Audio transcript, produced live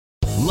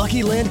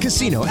Lucky Land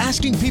Casino,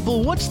 asking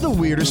people, what's the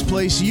weirdest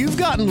place you've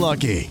gotten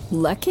lucky?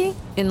 Lucky?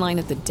 In line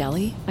at the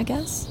deli, I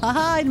guess?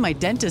 Aha, in my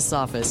dentist's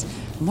office.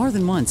 More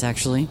than once,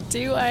 actually.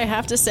 Do I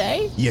have to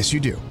say? Yes, you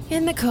do.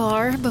 In the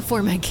car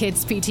before my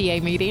kids'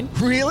 PTA meeting.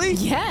 Really?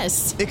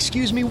 Yes.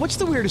 Excuse me, what's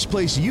the weirdest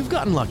place you've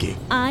gotten lucky?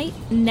 I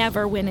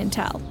never win and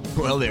tell.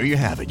 Well, there you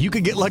have it. You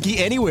can get lucky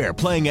anywhere,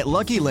 playing at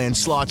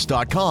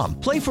LuckyLandSlots.com.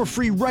 Play for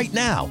free right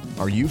now.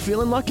 Are you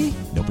feeling lucky?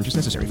 No purchase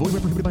necessary. Void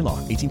where prohibited by law.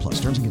 18 plus.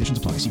 Terms and conditions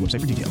apply. See website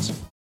for details.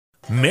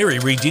 Mary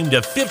redeemed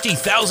a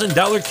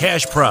 $50,000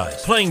 cash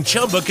prize playing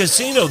Chumba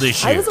Casino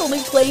this year. I was only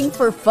playing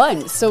for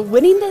fun, so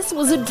winning this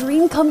was a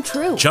dream come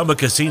true. Chumba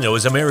Casino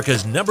is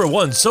America's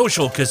 #1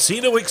 social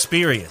casino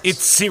experience.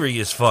 It's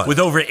serious fun. With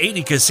over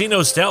 80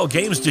 casino-style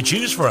games to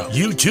choose from,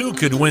 you too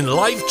could win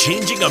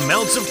life-changing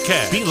amounts of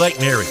cash. Be like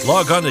Mary.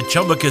 Log on to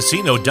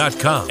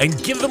ChumbaCasino.com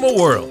and give them a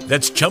whirl.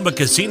 That's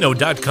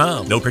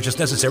ChumbaCasino.com. No purchase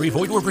necessary.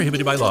 Void where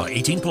prohibited by law.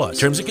 18 plus.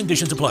 Terms and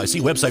conditions apply. See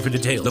website for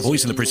details. The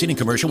voice in the preceding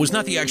commercial was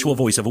not the actual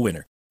voice of a winner.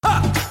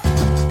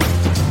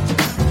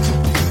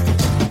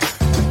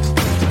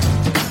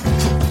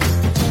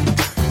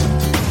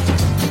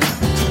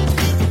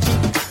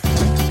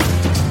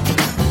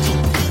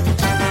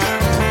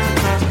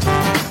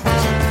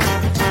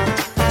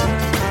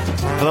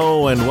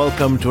 Hello and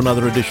welcome to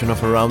another edition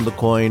of Around the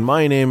Coin.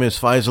 My name is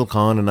Faisal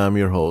Khan and I'm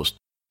your host.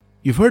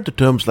 You've heard the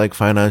terms like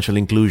financial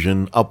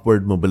inclusion,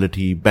 upward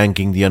mobility,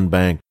 banking the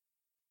unbanked.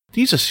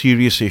 These are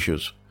serious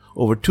issues.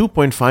 Over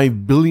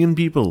 2.5 billion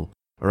people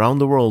around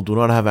the world do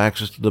not have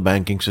access to the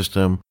banking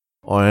system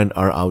and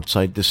are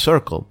outside this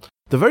circle.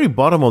 The very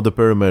bottom of the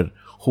pyramid,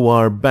 who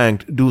are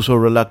banked, do so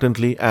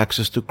reluctantly.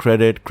 Access to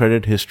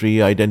credit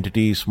history,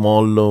 identity,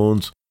 small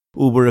loans,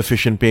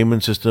 uber-efficient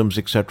payment systems,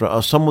 etc.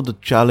 are some of the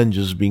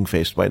challenges being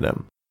faced by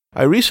them.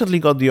 I recently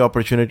got the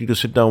opportunity to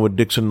sit down with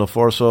Dixon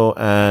Noforso,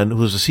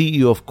 who's the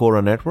CEO of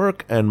Cora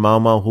Network, and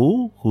Mama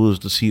Hu, who's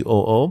the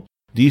COO.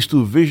 These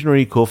two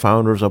visionary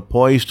co-founders are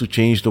poised to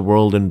change the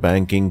world in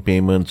banking,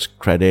 payments,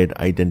 credit,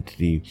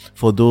 identity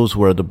for those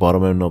who are at the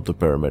bottom end of the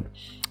pyramid.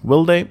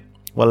 Will they?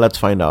 Well, let's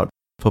find out.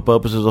 For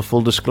purposes of full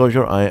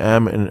disclosure, I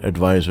am an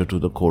advisor to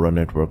the Cora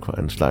Network /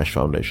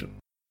 Foundation.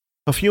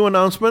 A few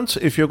announcements.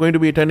 If you're going to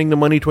be attending the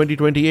Money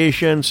 2020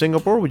 Asia in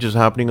Singapore, which is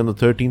happening on the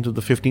 13th to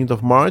the 15th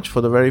of March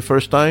for the very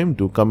first time,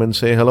 do come and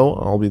say hello.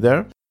 I'll be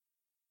there.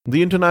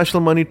 The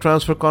International Money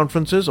Transfer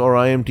Conferences, or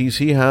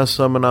IMTC, has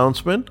some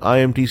announcement.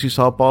 IMTC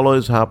Sao Paulo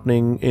is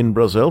happening in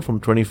Brazil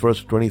from 21st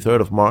to 23rd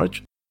of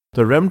March.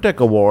 The Remtech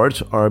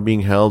Awards are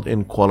being held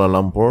in Kuala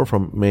Lumpur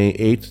from May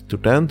 8th to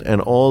 10th,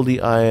 and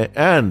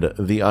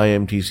the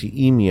IMTC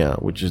EMEA,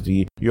 which is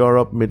the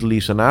Europe, Middle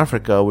East, and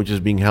Africa, which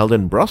is being held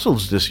in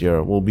Brussels this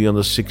year, will be on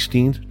the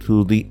 16th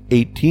to the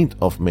 18th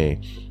of May.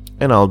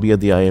 And I'll be at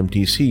the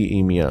IMTC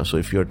EMEA, so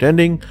if you're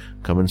attending,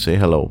 come and say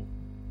hello.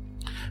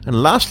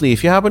 And lastly,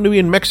 if you happen to be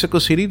in Mexico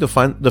City, the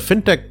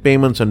FinTech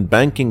Payments and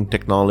Banking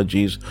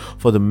Technologies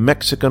for the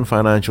Mexican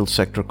Financial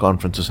Sector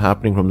Conference is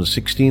happening from the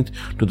 16th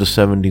to the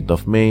 17th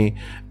of May,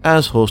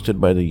 as hosted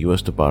by the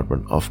U.S.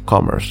 Department of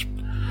Commerce.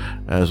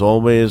 As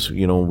always,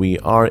 we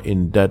are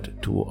in debt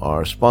to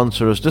our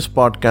sponsors. This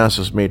podcast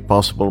is made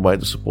possible by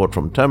the support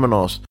from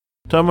Temenos.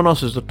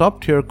 Temenos is the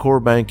top-tier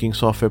core banking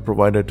software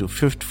provider to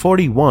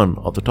 41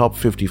 of the top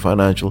 50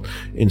 financial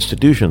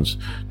institutions.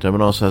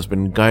 Temenos has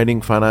been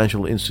guiding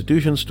financial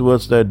institutions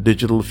towards their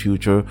digital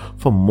future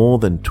for more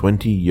than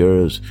 20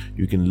 years.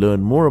 You can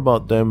learn more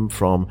about them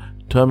from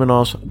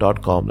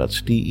Temenos.com.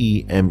 That's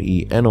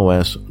Temenos.com.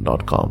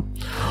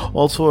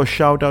 Also, a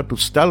shout out to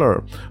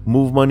Stellar.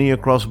 Move money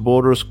across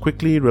borders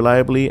quickly,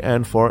 reliably,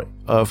 and for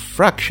a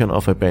fraction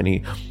of a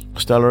penny.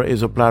 Stellar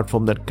is a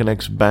platform that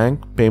connects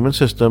bank, payment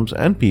systems,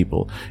 and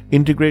people.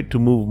 Integrate to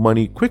move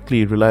money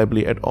quickly,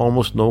 reliably, at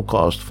almost no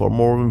cost. For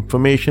more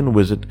information,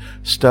 visit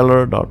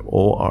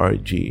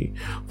stellar.org.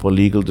 For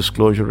legal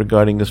disclosure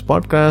regarding this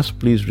podcast,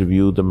 please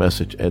review the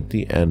message at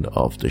the end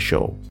of the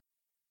show.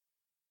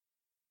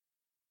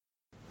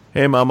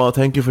 Hey, Mama,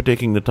 thank you for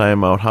taking the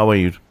time out. How are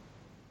you?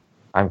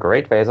 I'm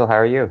great, Faisal. How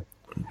are you?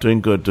 Doing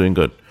good.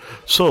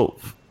 So,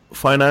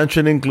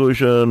 financial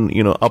inclusion,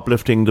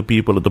 uplifting the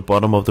people at the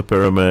bottom of the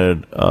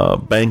pyramid,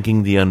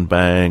 banking the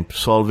unbanked,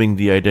 solving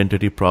the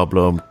identity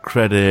problem,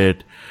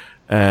 credit,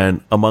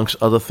 and amongst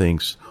other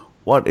things.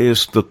 What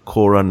is the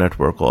Cora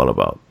Network all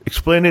about?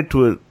 Explain it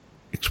to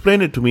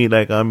me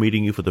like I'm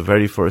meeting you for the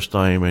very first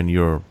time and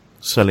you're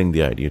selling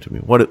the idea to me.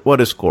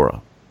 What is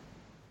Cora?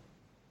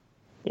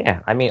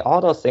 Yeah,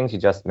 all those things you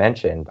just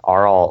mentioned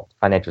are all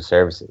financial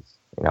services.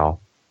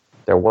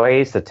 They're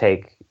ways to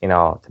take,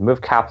 to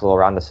move capital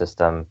around the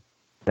system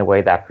in a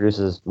way that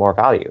produces more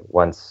value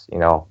and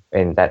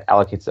that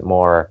allocates it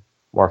more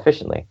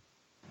efficiently.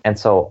 And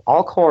so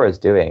all Cora is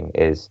doing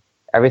is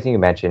everything you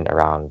mentioned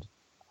around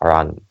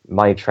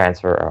money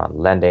transfer, around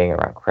lending,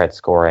 around credit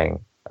scoring,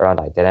 around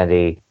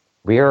identity.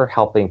 We are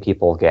helping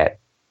people get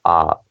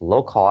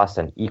low cost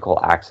and equal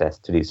access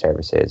to these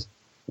services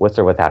with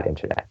or without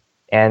internet.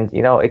 And,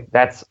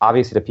 that's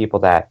obviously the people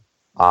that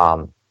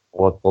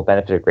will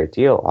benefit a great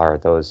deal are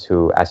those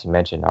who, as you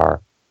mentioned,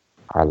 are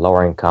are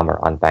lower income or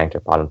unbanked or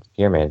bottom of the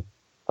pyramid.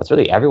 But it's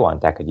really everyone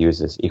that could use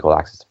this equal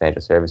access to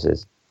financial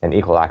services and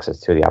equal access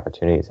to the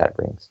opportunities that it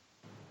brings.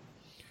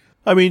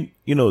 I mean,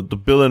 the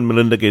Bill and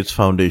Melinda Gates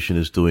Foundation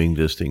is doing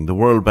this thing. The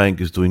World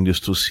Bank is doing this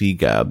through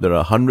CGAP. There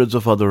are hundreds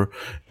of other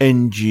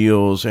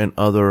NGOs and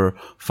other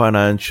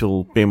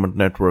financial payment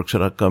networks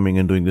that are coming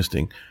and doing this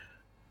thing.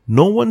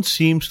 No one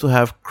seems to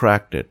have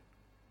cracked it.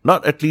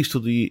 Not at least to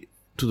the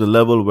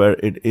level where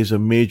it is a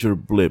major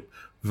blip.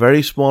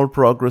 Very small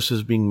progress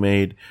is being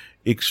made.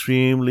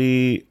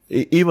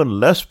 Even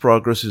less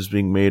progress is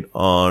being made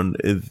on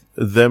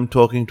them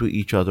talking to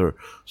each other.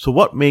 So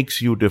what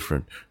makes you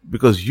different?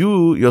 Because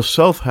you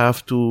yourself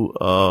have to,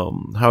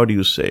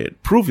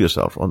 prove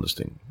yourself on this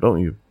thing, don't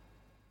you?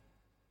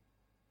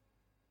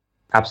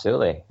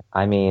 Absolutely.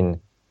 I mean,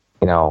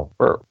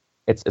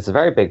 it's a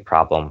very big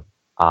problem.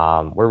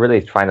 We're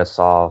really trying to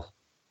solve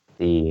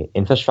the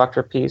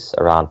infrastructure piece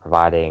around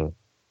providing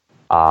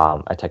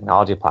a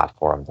technology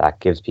platform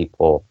that gives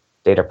people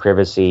data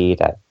privacy,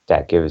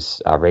 that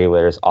gives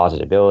regulators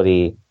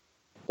auditability,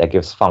 that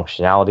gives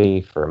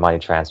functionality for money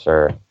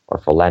transfer or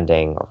for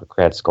lending or for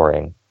credit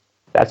scoring.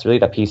 That's really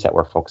the piece that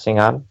we're focusing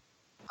on.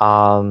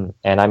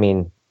 And I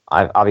mean,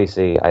 I've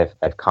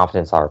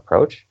confidence in our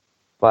approach,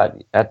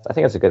 but I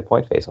think it's a good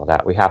point, Faisal,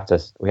 that we have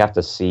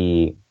to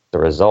see the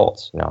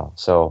results.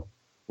 So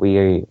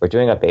we're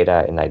doing a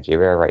beta in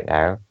Nigeria right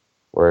now.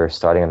 We're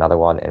starting another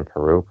one in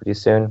Peru pretty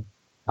soon,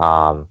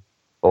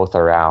 both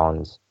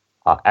around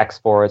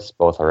exports,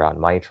 both around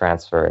money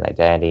transfer and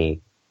identity.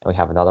 And we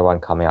have another one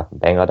coming up in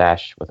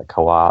Bangladesh with a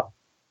co-op.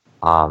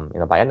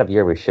 By end of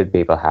year, we should be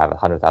able to have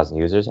 100,000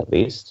 users at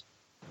least.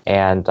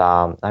 And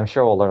I'm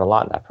sure we'll learn a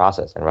lot in that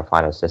process and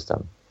refine our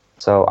system.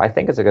 So I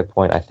think it's a good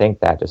point. I think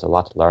that there's a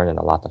lot to learn and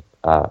a lot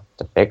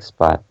to fix,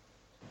 but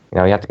you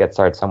have to get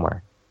started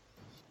somewhere.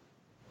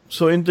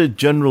 So in the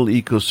general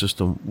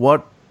ecosystem,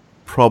 what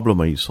problem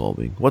are you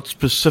solving? What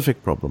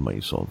specific problem are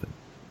you solving?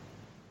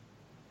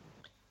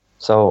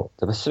 So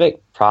the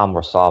specific problem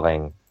we're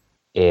solving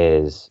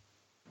is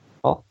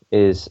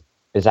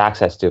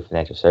access to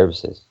financial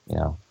services.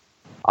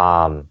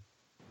 The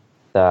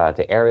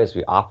areas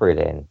we operate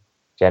in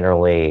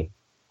generally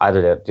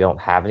either they don't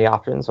have any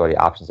options or the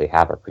options they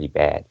have are pretty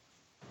bad.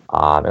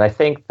 And I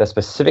think the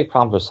specific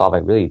problems we're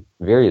solving really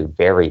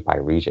vary by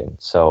region.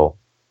 So,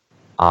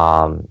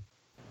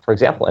 for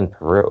example, in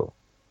Peru,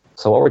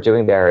 so what we're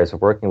doing there is we're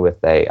working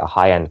with a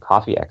high-end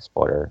coffee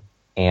exporter,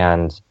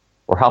 and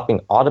we're helping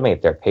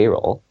automate their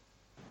payroll.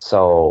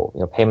 So,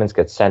 payments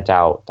get sent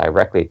out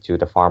directly to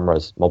the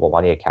farmers' mobile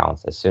money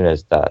accounts as soon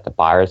as the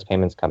buyer's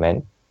payments come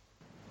in.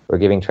 We're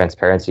giving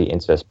transparency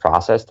into this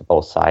process to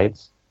both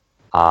sides.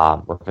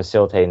 We're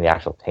facilitating the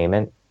actual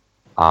payment.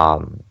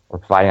 We're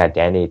providing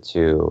identity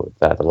to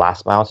the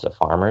last mile to the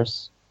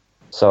farmers.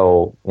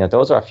 So,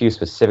 those are a few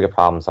specific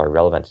problems that are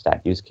relevant to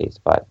that use case.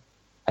 But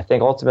I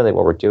think ultimately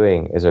what we're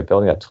doing is we're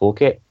building a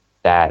toolkit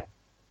that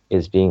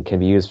can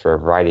be used for a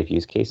variety of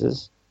use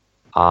cases.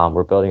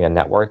 We're building a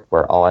network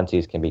where all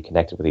entities can be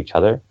connected with each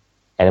other.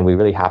 And we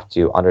really have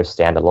to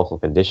understand the local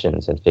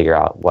conditions and figure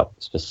out what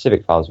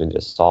specific problems we need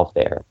to solve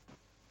there,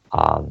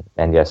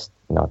 and just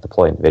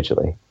deploy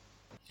individually.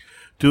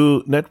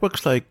 Do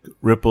networks like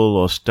Ripple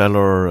or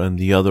Stellar and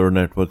the other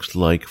networks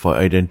like for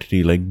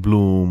identity like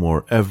Bloom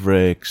or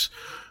Everix,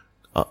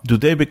 do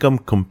they become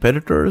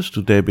competitors?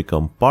 Do they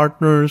become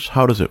partners?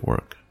 How does it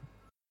work?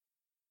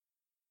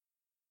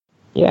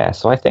 Yeah,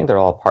 so I think they're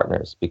all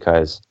partners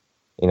because,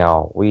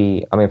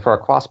 for our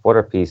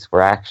cross-border piece,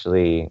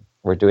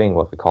 we're doing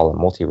what we call a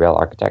multi-rail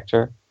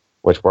architecture,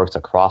 which works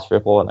across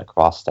Ripple and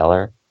across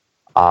Stellar.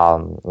 I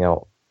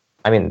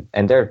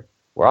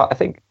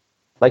think,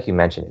 like you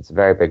mentioned, it's a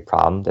very big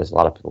problem. There's a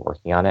lot of people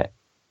working on it.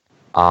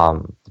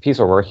 The piece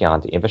we're working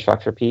on, the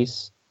infrastructure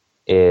piece,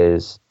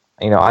 is,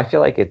 I feel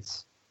like it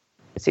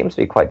seems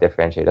to be quite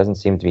differentiated. It doesn't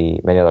seem to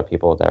be many other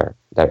people that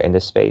are in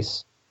this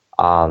space.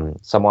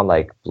 Someone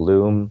like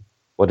Bloom,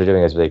 what they're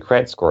doing is really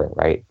credit scoring,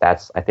 right?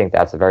 I think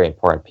that's a very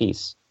important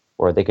piece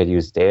where they could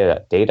use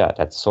data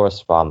that's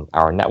sourced from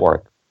our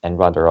network and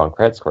run their own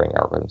credit scoring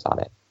algorithms on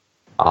it.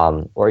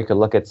 Or you could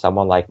look at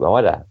someone like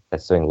Moeda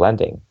that's doing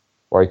lending,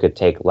 or you could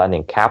take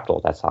lending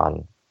capital that's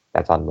on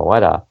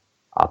Moeda,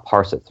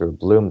 parse it through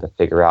Bloom to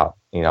figure out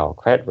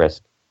credit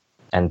risk,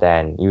 and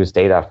then use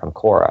data from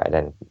Quora and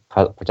then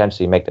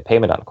potentially make the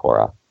payment on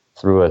Quora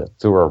through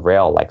a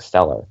rail like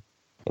Stellar.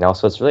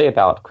 So it's really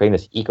about creating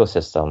this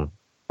ecosystem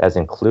that's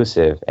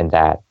inclusive and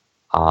that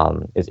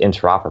is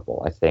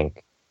interoperable. I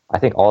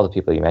think all the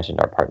people you mentioned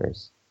are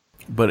partners.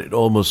 But it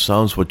almost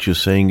sounds what you're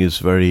saying is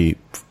very,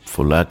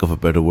 for lack of a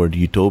better word,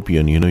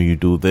 utopian. You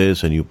do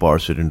this and you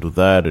parse it into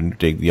that and you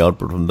take the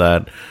output from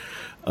that.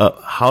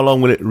 How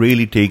long will it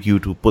really take you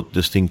to put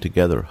this thing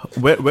together?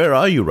 Where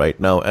are you right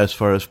now as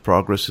far as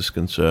progress is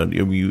concerned?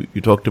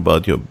 You talked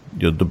about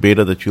the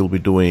beta that you'll be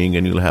doing,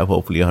 and you'll have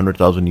hopefully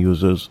 100,000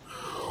 users.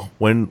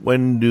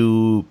 When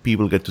do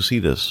people get to see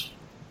this?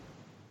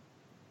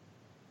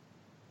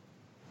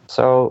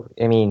 So,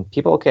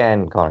 people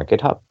can go on our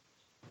GitHub.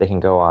 They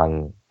can go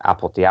on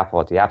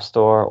the App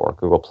Store or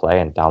Google Play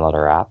and download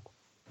our app.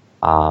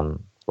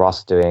 We're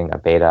also doing a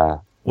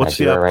beta in What's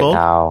the Nigeria app right called?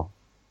 now.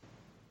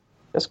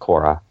 Just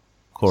Quora.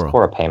 Quora. It's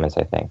Quora Payments,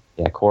 I think.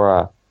 Yeah,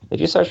 Quora. If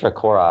you search for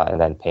Quora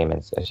and then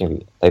payments, I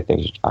think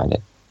you should find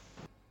it.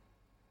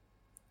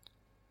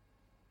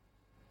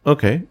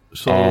 Okay,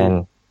 so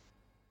And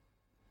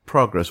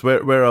progress.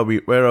 Where are we?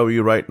 Where are we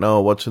right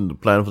now? What's in the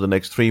plan for the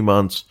next 3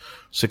 months,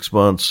 6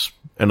 months,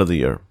 end of the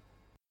year?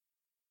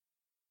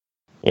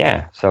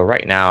 yeah, so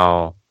right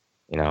now,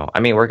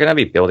 we're going to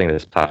be building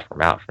this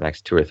platform out for the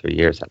next 2 or 3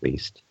 years at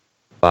least.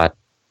 But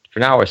for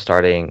now, we're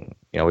starting.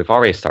 We've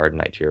already started in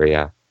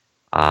Nigeria.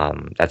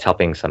 That's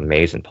helping some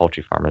maize and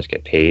poultry farmers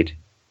get paid.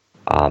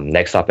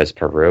 Next up is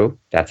Peru.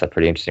 That's a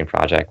pretty interesting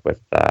project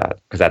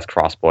because that's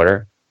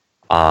cross-border.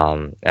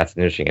 That's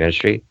an interesting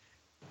industry.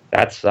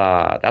 That's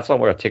one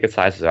where ticket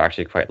sizes are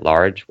actually quite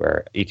large,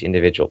 where each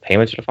individual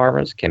payment to the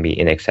farmers can be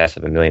in excess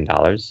of $1 million.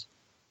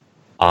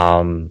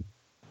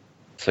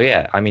 So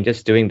yeah,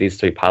 just doing these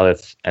 3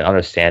 pilots and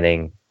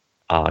understanding,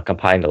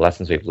 compiling the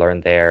lessons we've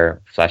learned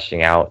there,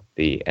 fleshing out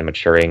and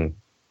maturing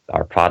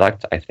our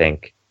product, I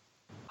think,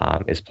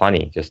 is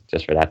plenty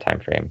just for that time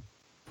frame.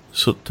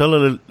 So tell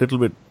a little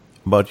bit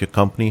about your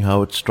company,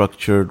 how it's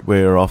structured,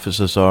 where your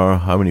offices are,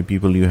 how many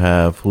people you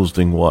have, who's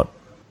doing what.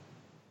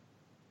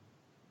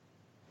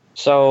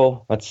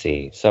 So let's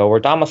see. So we're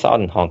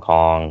domiciled in Hong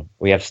Kong.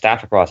 We have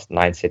staff across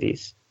 9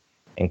 cities,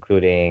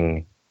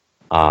 including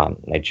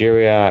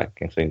Nigeria,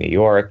 including New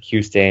York,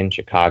 Houston,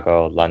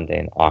 Chicago,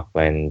 London,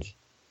 Auckland,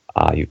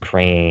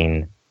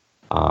 Ukraine.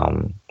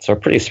 So we're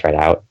pretty spread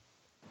out.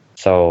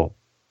 So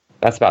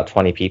that's about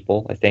 20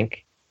 people, I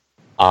think.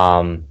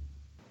 What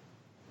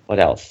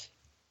else?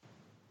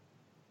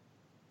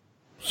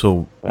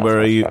 So where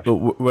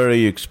are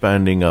you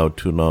expanding out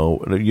to now?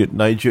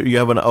 You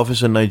have an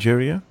office in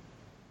Nigeria?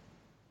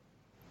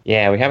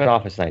 Yeah, we have an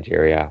office in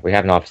Nigeria. We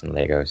have an office in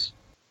Lagos.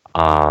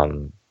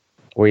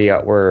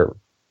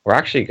 We're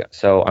actually,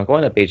 so I'm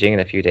going to Beijing in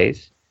a few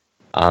days.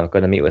 I'm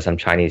going to meet with some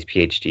Chinese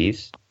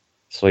PhDs.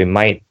 So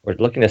we're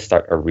looking to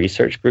start a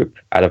research group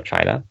out of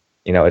China.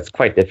 It's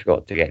quite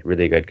difficult to get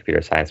really good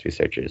computer science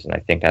researchers, and I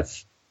think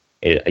that's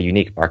a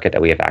unique market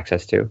that we have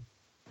access to.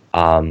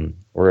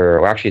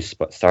 We're actually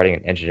starting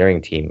an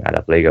engineering team out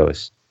of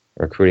Lagos,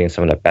 recruiting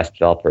some of the best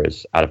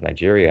developers out of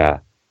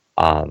Nigeria,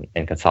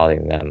 and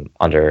consolidating them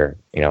under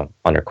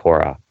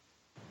Quora.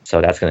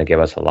 So that's going to give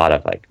us a lot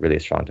of really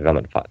strong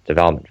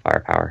development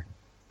firepower.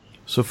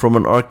 So from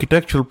an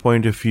architectural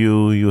point of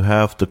view, you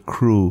have the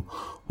crew.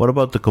 What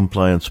about the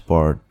compliance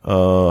part?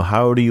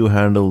 How do you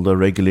handle the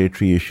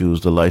regulatory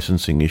issues, the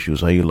licensing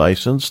issues? Are you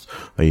licensed?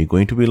 Are you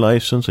going to be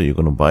licensed? Are you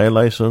going to buy a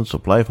license,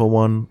 apply for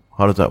one?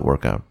 How does that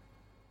work out?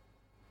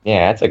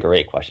 Yeah, that's a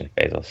great question,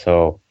 Faisal.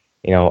 So,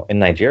 in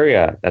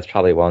Nigeria, that's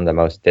probably one of the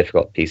most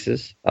difficult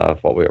pieces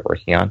of what we were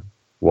working on.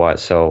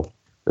 So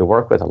we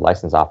work with a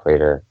license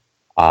operator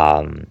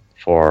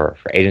for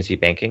agency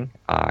banking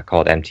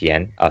called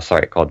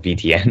called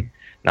VTN,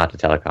 not the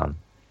telecom.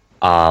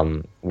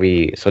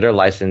 So they're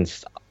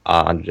licensed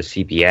under the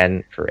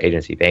CBN for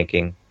agency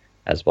banking,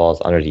 as well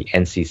as under the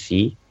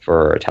NCC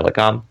for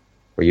telecom.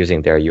 We're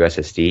using their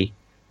USSD.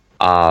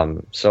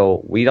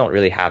 So we don't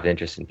really have an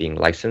interest in being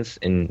licensed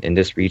in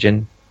this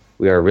region.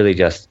 We are really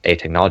just a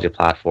technology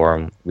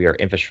platform. We are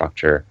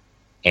infrastructure,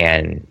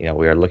 and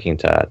we are looking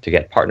to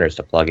get partners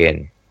to plug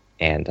in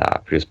and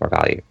produce more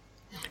value.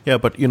 Yeah,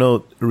 but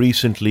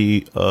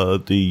recently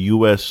the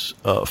U.S.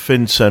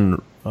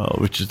 FinCEN,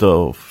 which is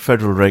the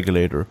federal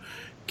regulator,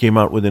 came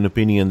out with an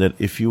opinion that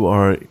if you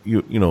are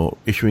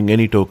issuing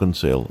any token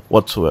sale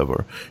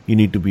whatsoever, you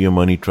need to be a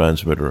money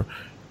transmitter.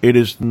 It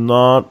is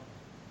not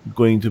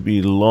going to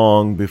be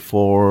long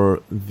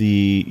before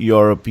the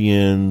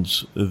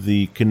Europeans,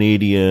 the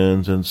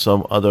Canadians, and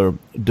some other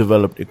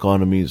developed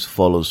economies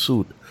follow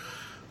suit.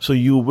 So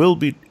you will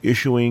be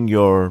issuing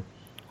your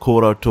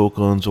Quora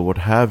tokens or what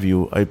have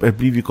you. I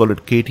believe you call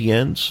it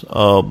KTNs,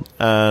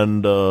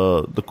 and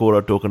the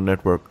Quora token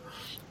network.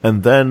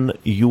 And then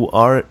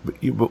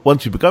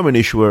once you become an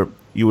issuer,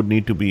 you would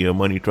need to be a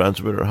money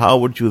transmitter. How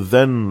would you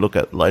then look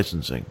at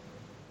licensing?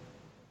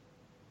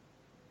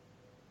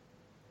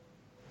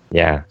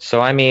 Yeah.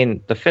 So,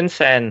 the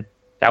FinCEN,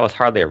 that was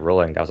hardly a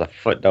ruling. That was a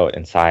footnote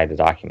inside the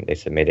document they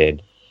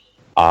submitted.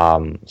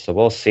 So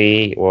we'll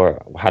see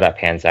how that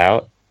pans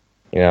out.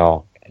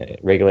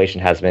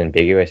 Regulation has been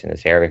ambiguous in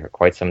this area for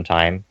quite some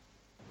time.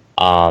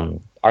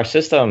 Our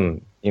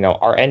system,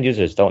 our end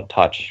users don't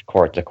touch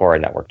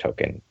Quora network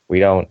token. We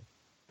don't,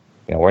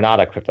 we're not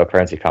a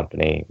cryptocurrency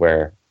company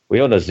where we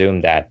don't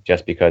assume that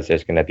just because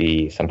there's going to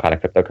be some kind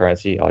of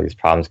cryptocurrency, all these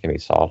problems can be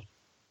solved.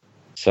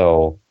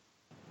 So,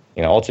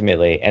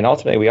 ultimately,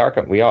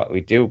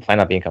 we do plan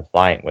on being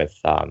compliant with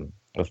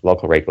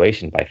local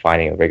regulation by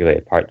finding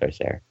regulated partners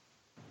there.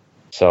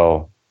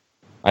 So,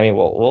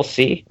 we'll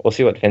see. We'll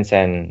see what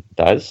FinCEN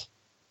does.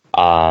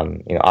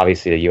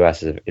 Obviously, the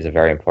U.S. is a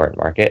very important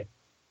market.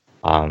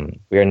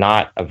 We are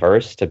not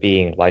averse to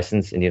being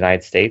licensed in the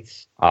United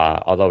States,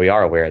 although we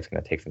are aware it's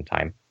going to take some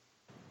time.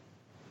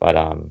 But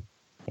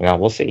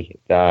we'll see.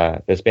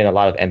 There's been a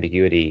lot of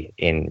ambiguity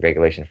in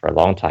regulation for a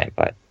long time,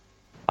 but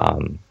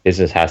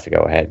business has to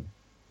go ahead.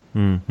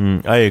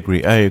 I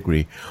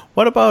agree.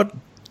 What about,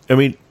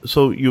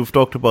 so you've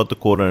talked about the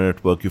Quora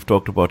network, you've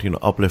talked about,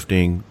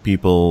 uplifting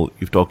people,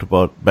 you've talked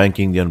about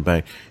banking the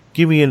unbanked.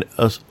 Give me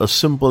a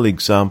simple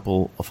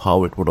example of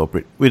how it would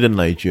operate within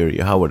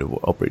Nigeria, how it would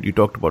operate. You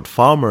talked about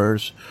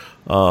farmers,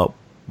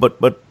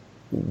 but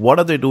what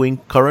are they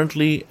doing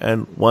currently?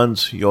 And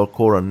once your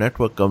Quora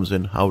network comes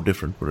in, how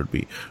different would it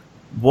be?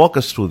 Walk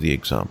us through the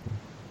example.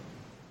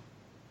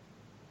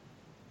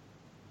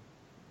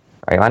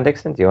 Are you on,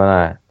 Dixon? Do you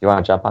wanna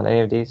jump on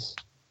any of these?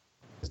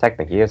 It's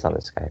technically is on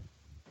this Skype.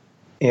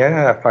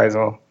 Yeah,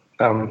 Faisal.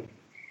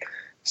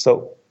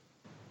 So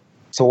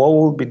what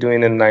we'll be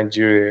doing in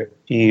Nigeria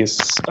is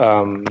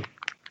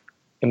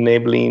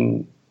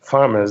enabling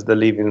farmers that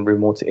live in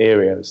remote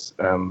areas,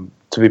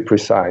 to be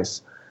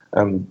precise.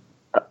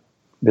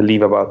 They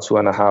live about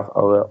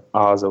 2.5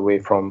 hours away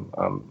from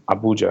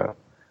Abuja,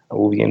 and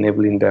we'll be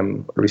enabling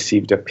them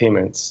receive their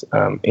payments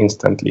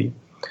instantly.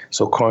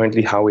 So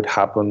currently how it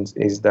happens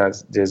is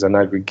that there's an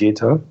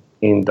aggregator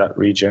in that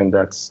region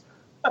that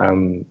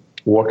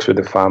works with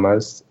the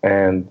farmers,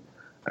 and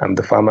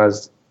the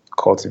farmers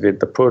cultivate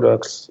the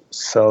products,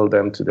 sell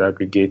them to the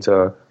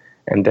aggregator,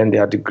 and then the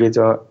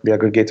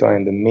aggregator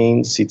in the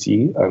main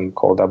city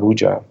called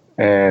Abuja,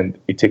 and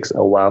it takes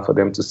a while for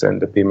them to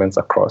send the payments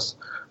across.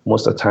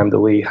 Most of the time, the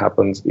way it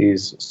happens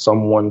is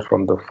someone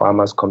from the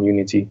farmers'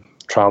 community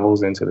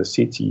travels into the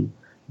city,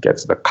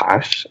 gets the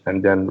cash,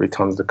 and then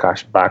returns the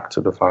cash back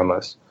to the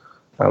farmers.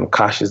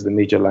 Cash is the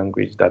major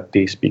language that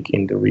they speak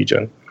in the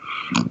region.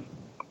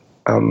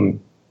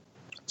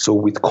 So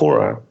with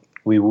Quora,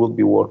 we will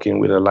be working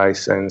with a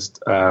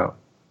licensed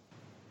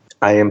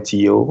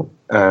IMTO.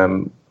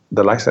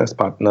 The licensed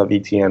partner,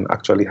 VTN,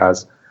 actually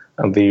has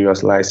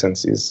various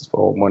licenses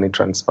for money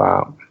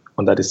transfer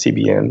under the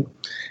CBN,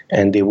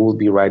 and they will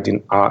be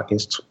riding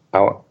the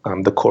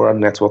Quora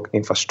network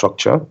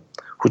infrastructure,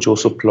 which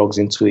also plugs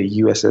into a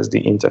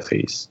USSD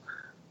interface.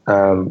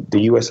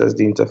 The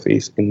USSD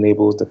interface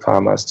enables the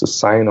farmers to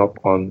sign up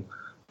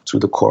to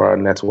the Quora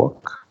network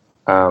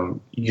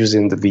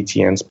using the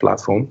VTN's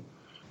platform.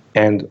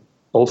 And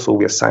also,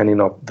 we're signing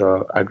up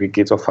the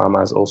aggregator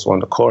farmers also on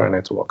the Quora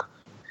network.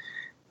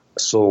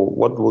 So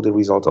what will the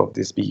result of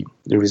this be?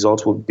 The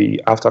result would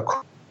be after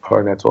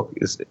Quora network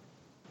is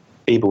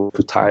able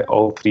to tie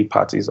all three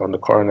parties on the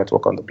Quora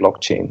network on the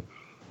blockchain,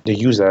 the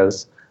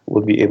users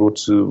will be able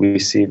to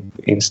receive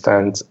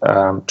instant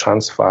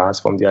transfers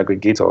from the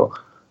aggregator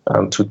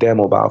to their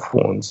mobile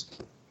phones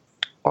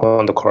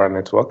on the Quora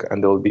network,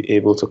 and they'll be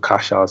able to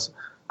cash out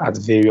at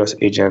various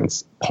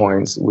agents'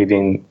 points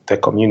within the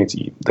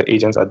community. The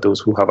agents are those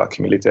who have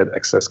accumulated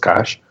excess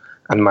cash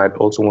and might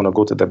also want to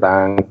go to the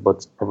bank,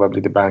 but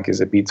probably the bank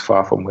is a bit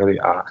far from where they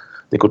are.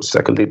 They could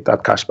circulate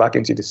that cash back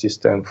into the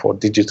system for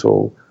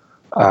digital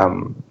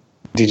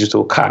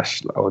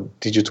cash or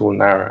digital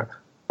naira,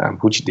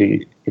 which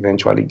they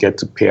eventually get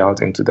to pay out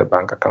into their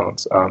bank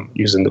accounts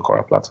using the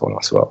Quora platform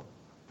as well.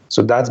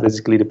 So that's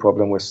basically the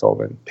problem we're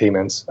solving,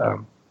 payments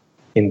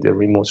in the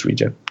remote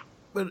region.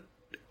 But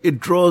it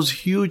draws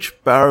huge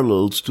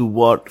parallels to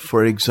what,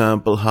 for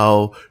example,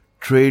 how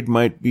trade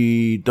might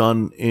be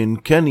done in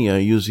Kenya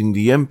using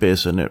the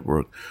M-Pesa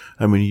network.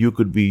 I mean, you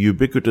could be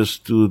ubiquitous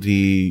to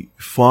the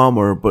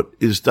farmer, but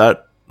is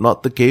that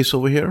not the case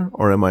over here,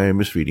 or am I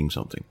misreading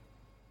something?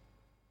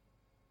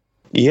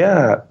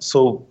 Yeah,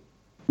 so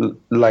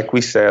like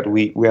we said,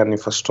 we are an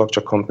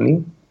infrastructure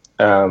company.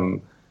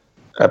 M-Pesa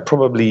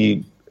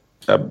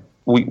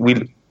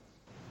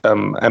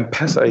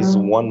is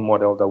one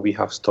model that we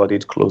have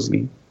studied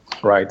closely,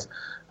 right?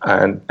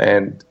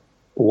 And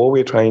what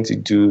we're trying to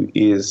do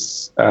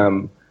is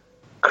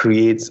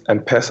create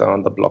M-Pesa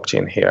on the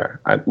blockchain here.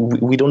 And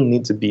we don't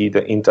need to be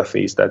the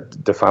interface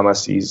that the farmer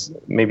sees.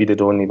 Maybe they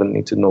don't even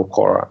need to know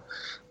Quora.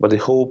 But the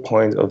whole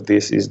point of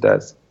this is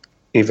that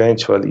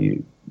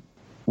eventually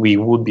we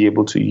would be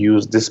able to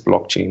use this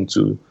blockchain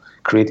to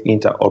create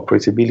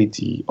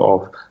interoperability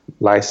of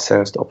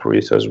licensed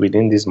operators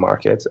within these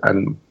markets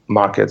and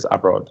markets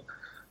abroad.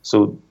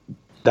 So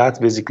that's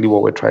basically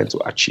what we're trying to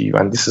achieve.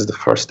 And this is the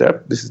first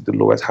step. This is the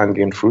lowest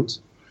hanging fruit,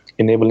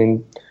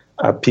 enabling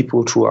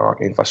people through our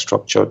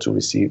infrastructure to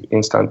receive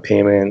instant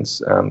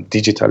payments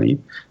digitally,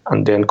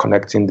 and then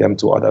connecting them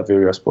to other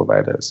various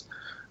providers.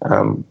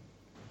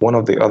 One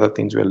of the other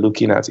things we're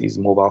looking at is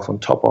mobile phone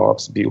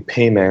top-ups, bill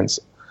payments,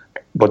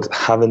 but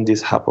having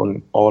this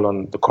happen all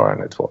on the Quora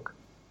network.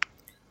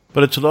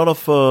 But it's a lot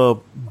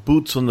of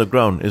boots on the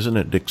ground, isn't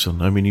it,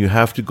 Dixon? I mean, you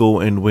have to go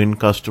and win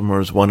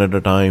customers one at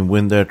a time,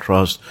 win their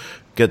trust,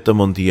 get them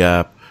on the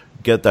app,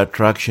 get that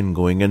traction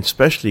going, and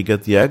especially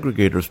get the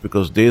aggregators,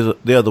 because they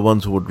are the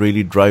ones who would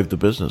really drive the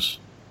business.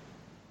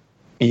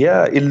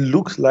 Yeah, it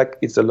looks like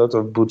it's a lot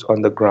of boots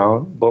on the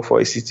ground, but for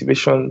a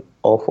situation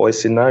or for a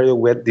scenario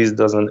where this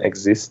doesn't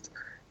exist,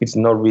 it's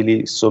not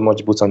really so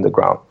much boots on the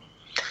ground.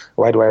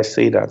 Why do I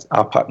say that?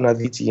 Our partner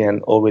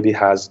VTN already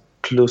has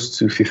close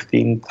to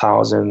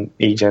 15,000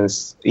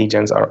 agents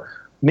are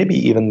maybe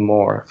even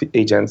more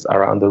agents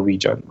around the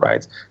region,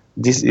 right?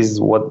 this is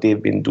what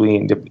they've been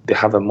doing. They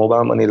have a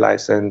mobile money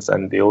license,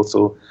 and they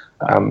also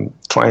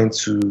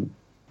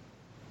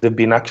they've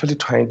been actually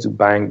trying to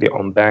bank the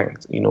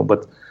unbanked,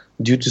 but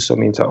due to some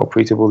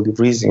interoperable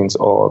reasons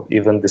or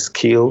even the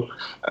scale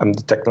and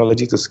the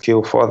technology to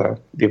scale further,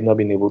 they've not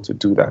been able to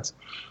do that.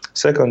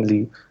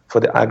 Secondly, for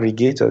the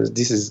aggregators,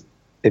 this is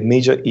a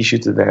major issue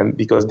to them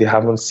because they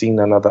haven't seen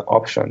another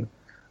option.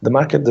 The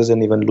market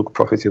doesn't even look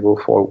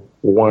profitable for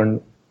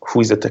one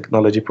who is a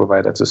technology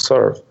provider to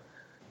serve.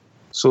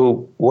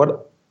 So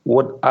what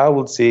I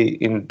would say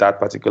in that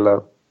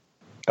particular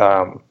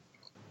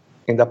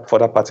for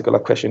that particular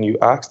question you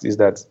asked is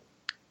that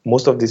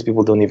most of these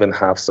people don't even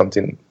have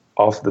something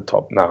off the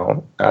top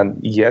now.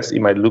 And yes, it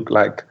might look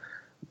like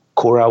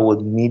Quora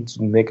would need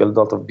to make a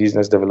lot of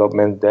business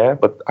development there,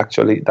 but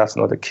actually that's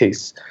not the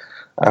case.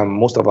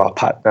 Most of our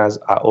partners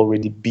are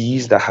already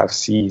Bs that have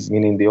Cs,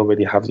 meaning they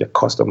already have their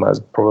customers.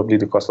 Probably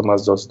the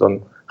customers just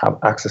don't have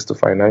access to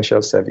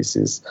financial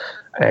services.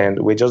 And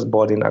we're just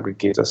boarding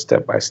aggregators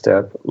step by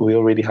step. We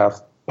already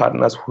have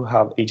partners who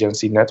have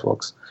agency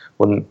networks.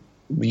 When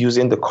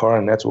using the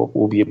Quora network,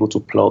 we'll be able to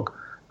plug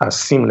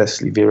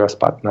seamlessly various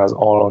partners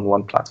all on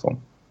one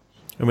platform.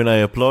 I mean, I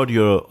applaud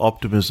your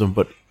optimism,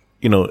 but,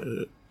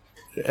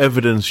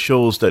 evidence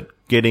shows that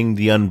getting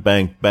the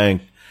unbanked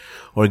banked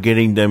or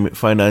getting them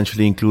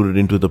financially included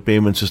into the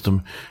payment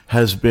system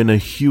has been a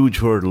huge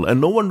hurdle, and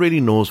no one really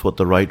knows what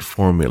the right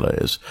formula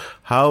is.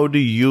 How do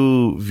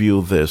you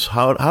view this?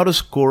 How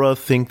does Quora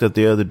think that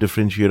they are the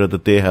differentiator,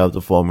 that they have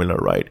the formula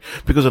right?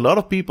 Because a lot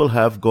of people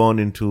have gone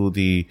into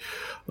the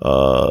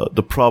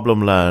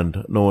problem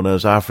land known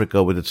as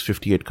Africa with its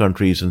 58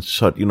 countries and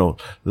such,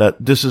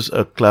 this is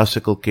a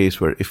classical case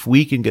where if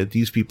we can get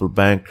these people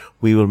banked,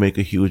 we will make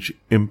a huge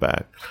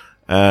impact.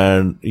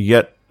 And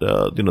yet,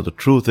 the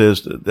truth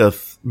is there are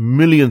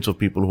millions of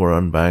people who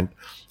are unbanked,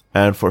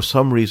 and for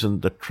some reason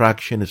the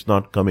traction is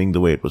not coming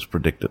the way it was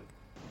predicted.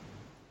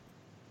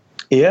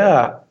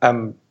 Yeah,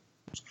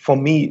 for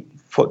me,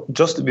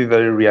 just to be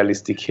very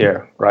realistic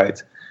here, right?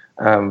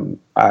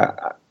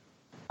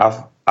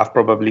 I've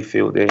probably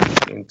failed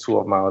in two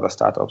of my other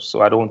startups,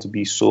 so I don't want to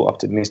be so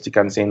optimistic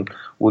and saying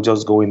we'll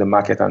just go in the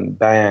market and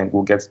bang,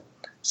 we'll get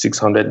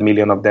 600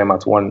 million of them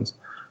at once.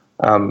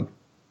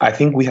 I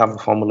think we have a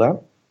formula,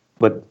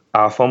 but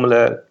our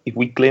formula, if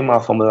we claim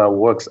our formula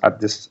works at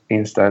this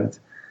instant,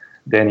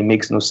 then it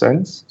makes no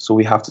sense. So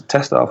we have to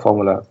test our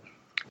formula.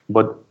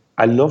 But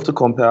I love to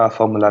compare our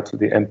formula to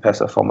the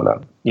M-Pesa formula.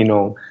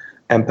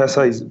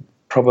 M-Pesa is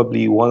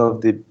probably one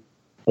of the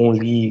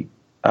only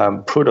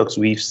products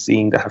we've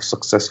seen that have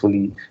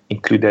successfully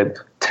included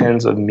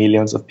tens of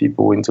millions of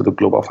people into the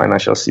global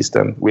financial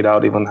system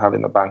without even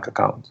having a bank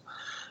account.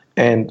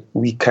 And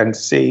we can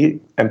say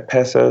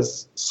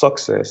M-Pesa's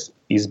success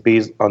is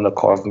based on a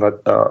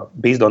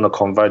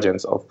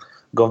convergence of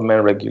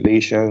government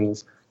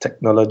regulations,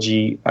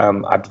 technology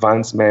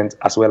advancement,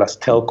 as well as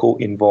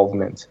telco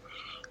involvement.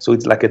 So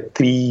it's like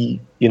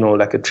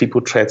a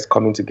triple threat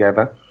coming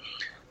together.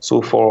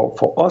 So for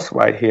us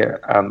right here,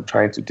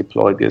 trying to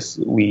deploy this,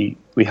 we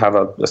have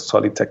a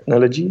solid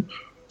technology,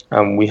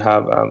 we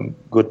have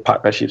good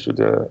partnerships with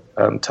the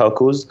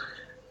telcos,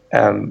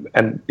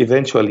 and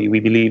eventually we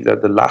believe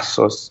that the last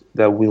source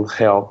that will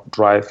help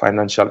drive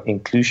financial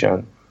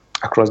inclusion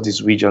across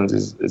these regions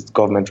is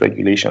government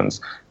regulations,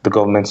 the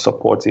government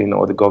supporting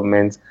or the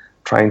government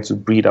trying to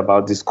breed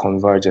about this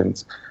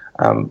convergence.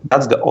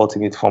 That's the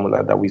ultimate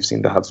formula that we've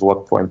seen that has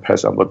worked for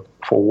M-Pesa. But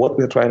for what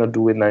we're trying to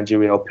do in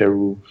Nigeria or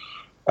Peru,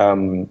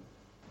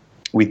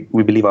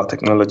 we believe our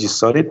technology is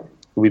solid.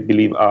 We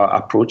believe our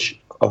approach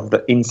of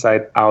the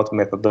inside-out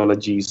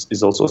methodologies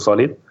is also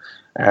solid.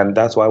 And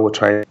that's why we're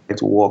trying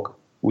to work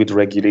with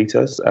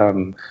regulators.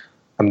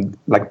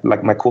 Like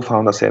my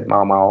co-founder said,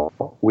 Mao,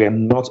 we're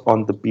not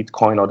on the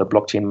Bitcoin or the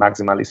blockchain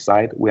maximalist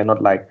side. We're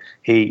not like,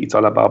 hey, it's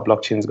all about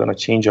blockchain is going to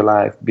change your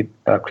life.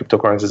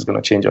 Cryptocurrency is going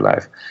to change your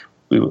life.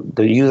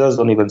 The users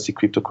don't even see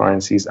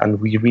cryptocurrencies, and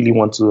we really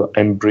want to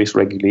embrace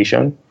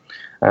regulation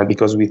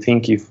because we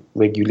think if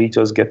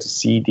regulators get to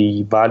see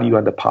the value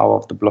and the power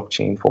of the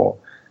blockchain for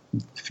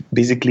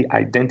basically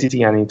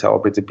identity and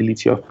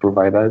interoperability of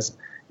providers,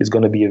 it's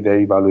going to be a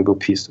very valuable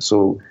piece.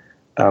 So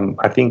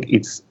I think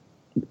it's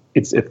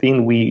a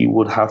thing we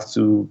would have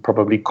to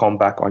probably come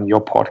back on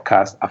your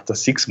podcast after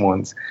 6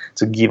 months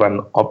to give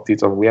an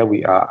update of where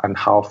we are and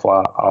how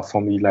far our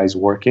formula is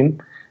working.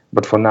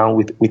 But for now,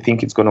 we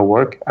think it's going to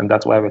work, and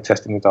that's why we're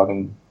testing it out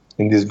in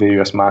these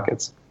various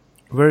markets.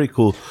 Very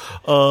cool.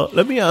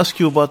 Let me ask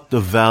you about the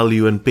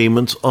value and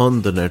payments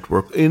on the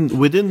network.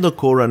 Within the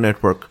Quora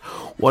network,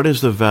 what is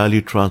the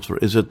value transfer?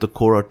 Is it the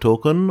Quora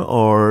token,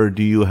 or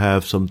do you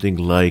have something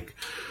like,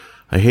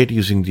 I hate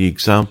using the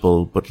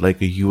example, but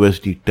like a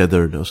USD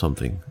tethered or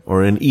something,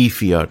 or an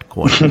e-fiat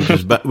coin,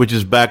 which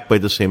is backed by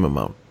the same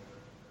amount?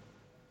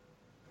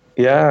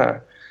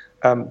 Yeah.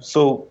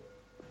 So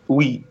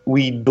we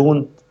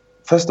don't,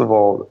 first of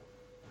all,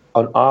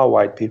 on our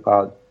white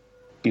paper,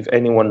 if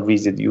anyone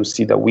reads it, you'll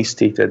see that we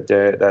stated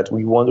there that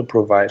we want to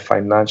provide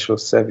financial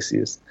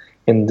services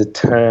in the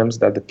terms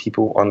that the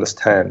people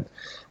understand.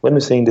 When we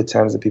say in the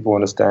terms that people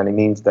understand, it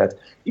means that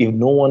if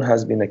no one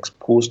has been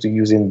exposed to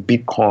using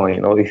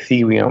Bitcoin or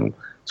Ethereum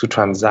to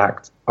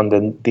transact on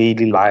their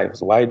daily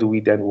lives, why do we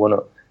then want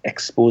to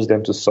expose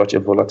them to such a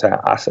volatile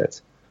asset?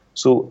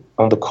 So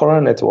on the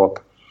Quora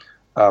network,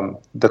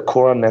 the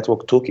Quora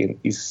network token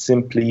is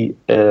simply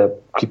a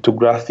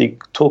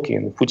cryptographic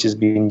token which is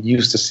being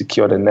used to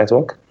secure the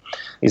network.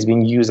 It's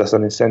being used as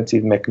an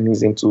incentive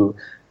mechanism to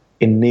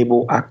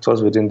enable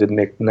actors within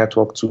the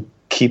network to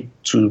keep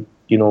to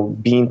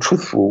being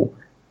truthful,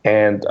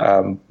 and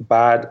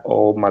bad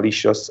or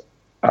malicious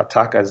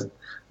attackers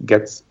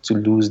get to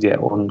lose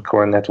their own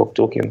Quora network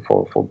token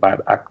for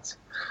bad acts.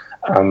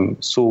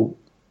 So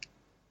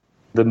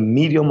the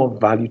medium of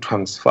value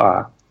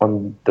transfer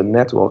on the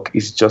network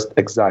is just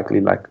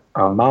exactly like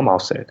Mau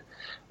said.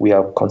 We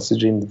are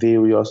considering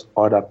various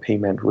other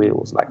payment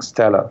rails like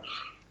Stellar.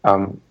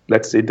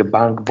 Let's say the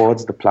bank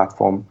boards the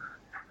platform.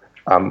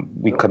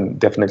 We can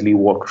definitely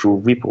walk through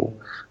Ripple.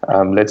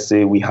 Let's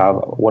say we have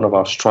one of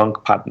our strong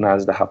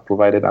partners that have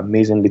provided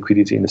amazing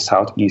liquidity in the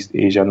Southeast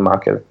Asian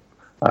market,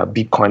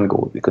 Bitcoin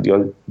Gold, because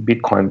you're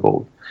Bitcoin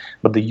Gold.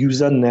 But the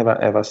user never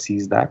ever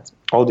sees that.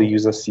 All the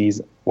user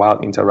sees while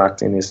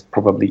interacting is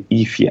probably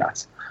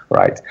eFiat,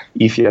 right?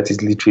 eFiat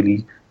is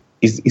literally,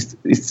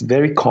 it's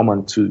very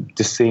common to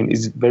the same,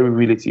 is very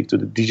relative to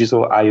the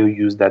digital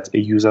IOUs that a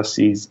user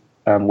sees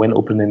when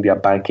opening their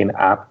banking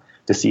app.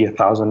 They see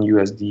 1,000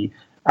 USD.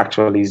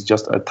 Actually, it's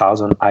just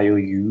 1,000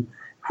 IOU,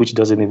 which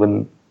doesn't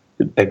even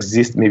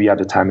exist maybe at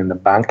the time in the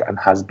bank and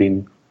has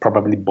been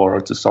probably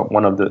borrowed to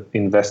one of the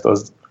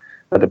investors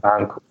that the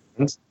bank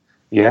owns.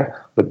 Yeah,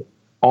 but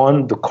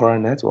on the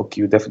Quora network,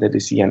 you definitely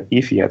see an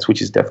eFiat,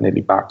 which is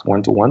definitely backed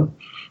one-to-one,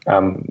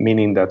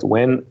 meaning that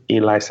when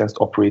a licensed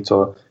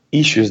operator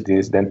issues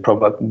this, then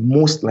probably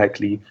most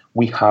likely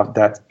we have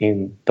that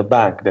in the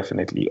bank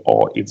definitely,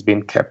 or it's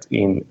been kept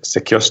in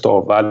secure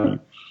store of value.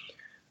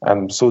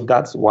 So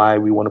that's why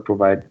we want to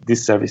provide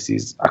these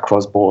services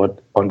across board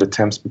on the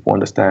terms people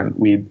understand.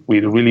 We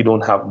really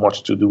don't have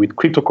much to do with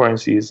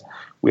cryptocurrencies.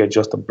 We are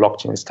just a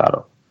blockchain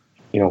startup,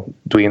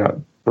 doing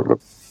a.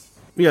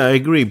 Yeah, I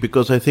agree,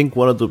 because I think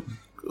one of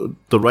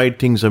the right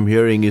things I'm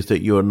hearing is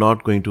that you are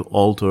not going to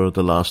alter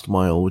the last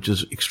mile, which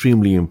is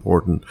extremely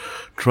important.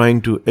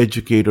 Trying to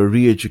educate or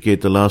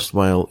re-educate the last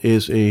mile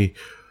is a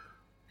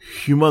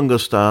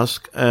humongous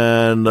task,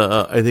 and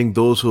I think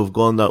those who have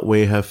gone that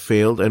way have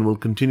failed and will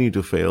continue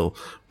to fail.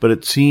 But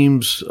it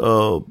seems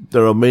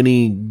there are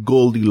many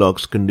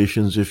Goldilocks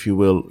conditions, if you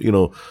will.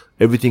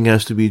 Everything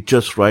has to be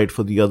just right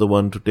for the other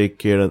one to take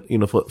care,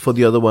 and for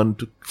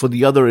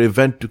the other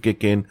event to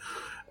kick in.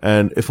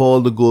 And if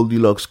all the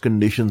Goldilocks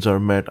conditions are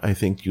met, I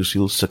think you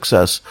see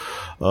success.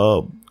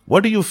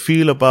 What do you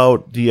feel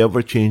about the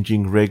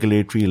ever-changing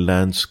regulatory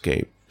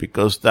landscape?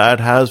 Because that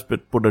has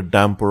put a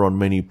damper on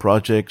many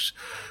projects.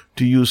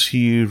 Do you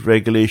see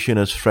regulation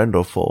as friend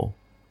or foe?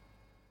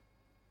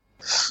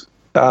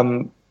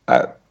 I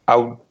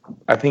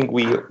think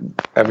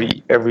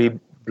every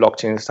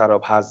blockchain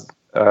startup has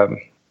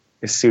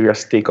a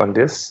serious take on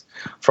this.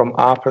 From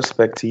our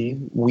perspective,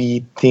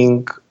 we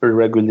think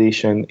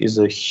regulation is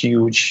a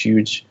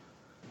huge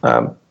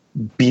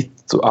beat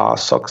to our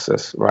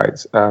success,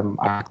 right?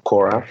 At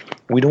Quora,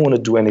 we don't want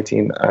to do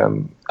anything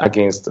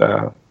against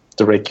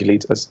the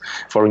regulators.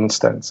 For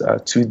instance,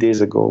 2 days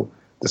ago,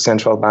 the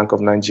Central Bank of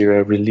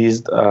Nigeria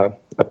released a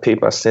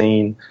paper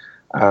saying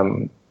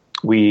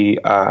we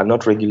are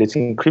not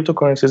regulating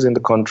cryptocurrencies in the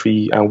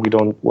country, and we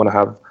don't want to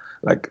have,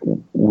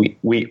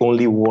 we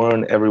only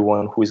warn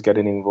everyone who is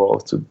getting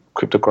involved to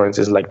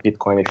cryptocurrencies like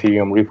Bitcoin,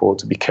 Ethereum, Ripple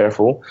to be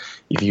careful.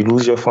 If you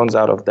lose your funds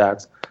out of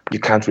that, you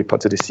can't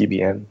report to the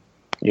CBN.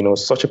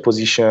 Such a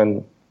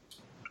position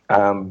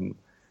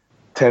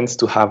tends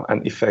to have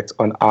an effect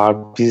on our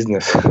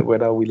business,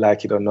 whether we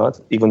like it or not,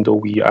 even though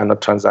we are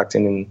not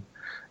transacting in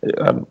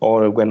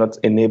or we're not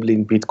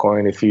enabling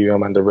Bitcoin,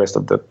 Ethereum, and the rest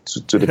of the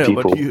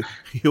people. But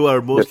you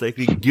are most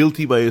likely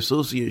guilty by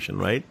association,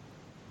 right?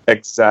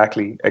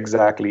 Exactly.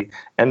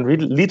 And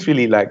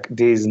literally,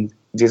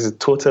 there's a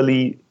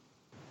totally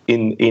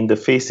in the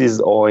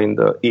faces or in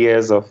the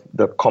ears of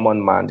the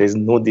common man, there's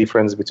no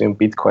difference between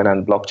Bitcoin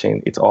and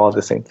blockchain. It's all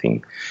the same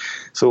thing.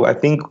 So I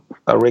think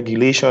a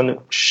regulation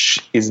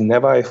is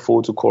never a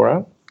foe to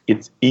Quora.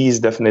 It is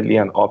definitely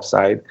an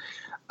upside,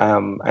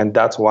 and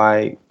that's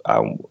why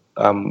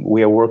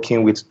we are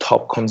working with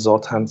top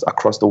consultants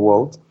across the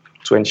world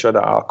to ensure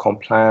that our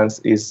compliance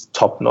is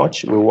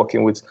top-notch. We're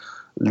working with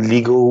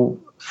legal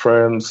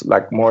firms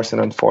like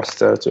Morrison &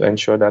 Foster to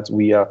ensure that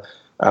we are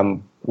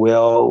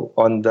well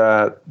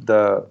under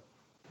the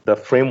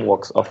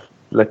frameworks of,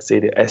 let's say,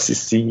 the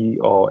SEC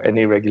or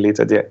any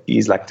regulator there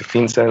is, like the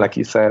FinCEN, like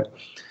you said.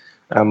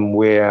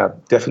 We're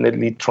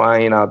definitely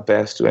trying our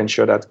best to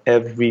ensure that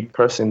every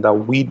person that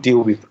we deal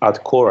with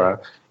at Quora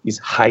is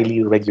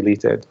highly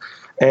regulated.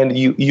 And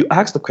you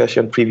asked the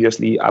question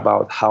previously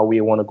about how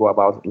we want to go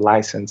about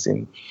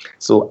licensing.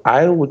 So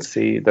I would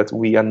say that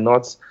we are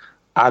not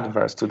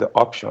adverse to the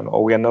option,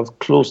 or we are not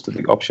close to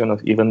the option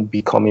of even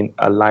becoming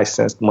a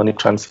licensed money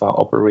transfer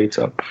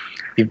operator.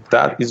 If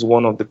that is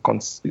one of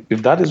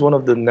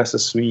the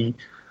necessary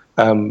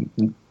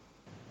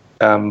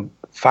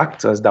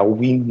factors that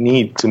we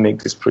need to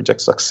make this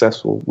project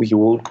successful, we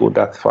will go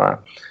that far.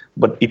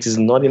 But it is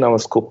not in our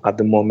scope at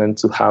the moment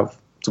to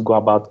go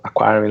about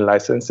acquiring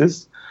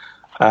licenses.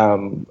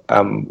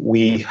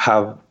 We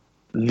have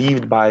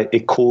lived by a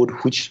code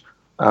which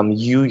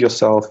you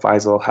yourself,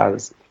 Faisal,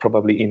 has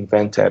probably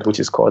invented, which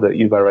is called the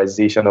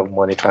Uberization of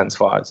money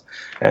transfers.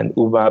 And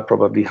Uber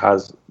probably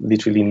has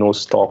literally no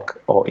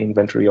stock or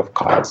inventory of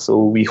cards.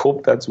 So we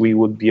hope that we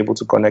would be able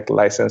to connect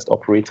licensed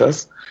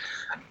operators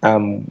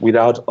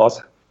without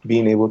us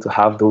being able to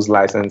have those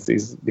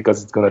licenses,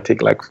 because it's going to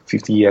take like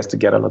 50 years to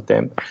get all of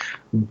them.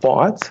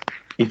 But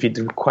if it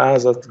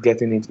requires us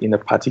getting it in a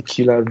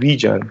particular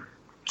region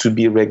to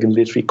be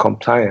regulatory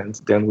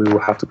compliant, then we will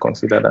have to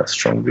consider that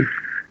strongly.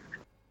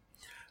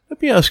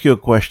 Let me ask you a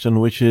question,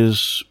 which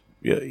is,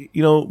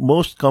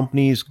 most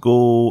companies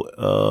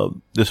go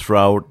this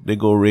route. They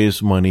go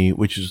raise money,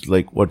 which is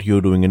like what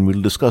you're doing, and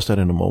we'll discuss that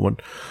in a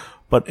moment.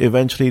 But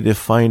eventually they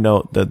find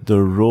out that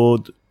the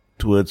road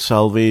towards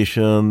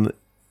salvation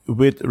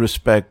with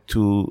respect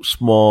to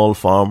small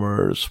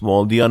farmers,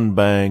 the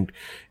unbanked,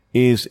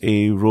 is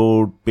a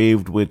road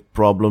paved with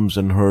problems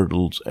and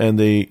hurdles, and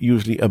they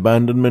usually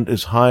abandonment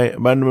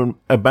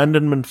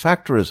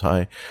factor is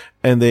high,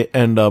 and they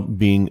end up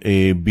being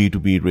a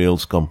B2B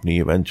rails company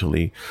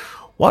eventually.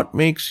 What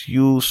makes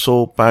you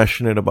so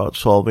passionate about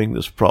solving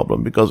this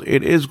problem? Because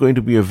it is going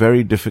to be a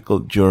very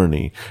difficult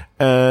journey,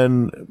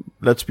 and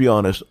let's be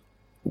honest,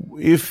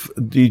 if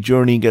the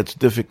journey gets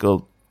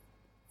difficult,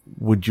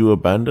 would you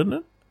abandon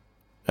it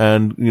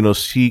and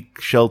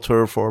seek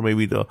shelter for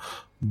maybe the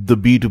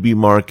B2B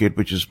market,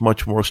 which is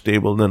much more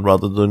stable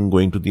rather than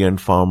going to the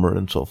end farmer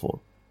and so forth?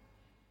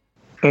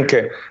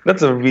 Okay,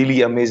 that's a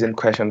really amazing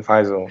question,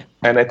 Faisal.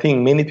 And I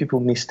think many people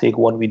mistake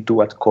what we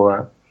do at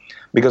Quora,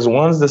 because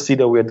once they see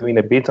that we're doing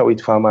a beta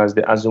with farmers,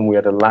 they assume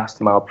we're the last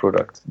mile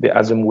product. They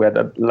assume we're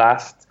the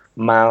last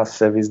mile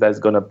service that's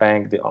going to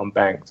bank the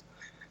unbanked.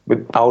 But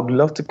I would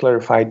love to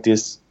clarify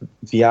this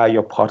via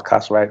your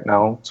podcast right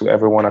now to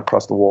everyone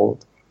across the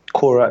world.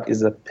 Quora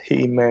is a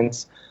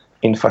payments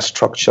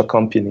infrastructure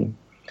company.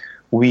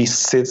 We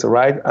sit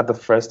right at the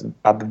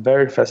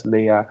very first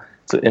layer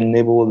to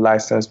enable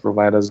licensed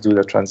providers do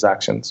the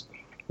transactions.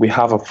 We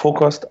have a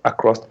focus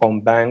across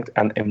unbanked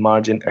and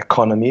emerging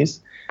economies,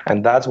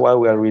 and that's why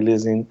we are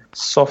releasing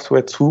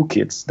software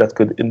toolkits that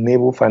could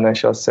enable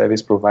financial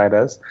service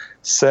providers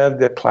serve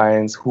their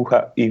clients who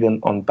are even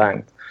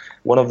unbanked.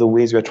 One of the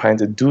ways we're trying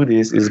to do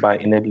this is by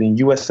enabling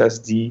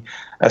USSD,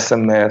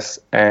 SMS,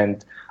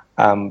 and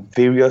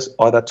various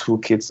other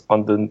toolkits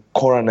on the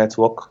Quora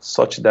network,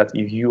 such that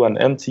if you are an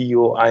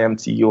MTO,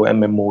 IMTO,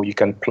 MMO, you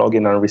can plug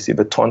in and receive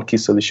a turnkey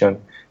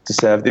solution to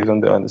serve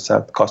even the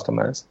underserved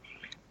customers.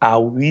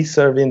 Are we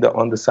serving the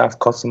underserved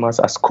customers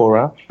as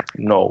Quora?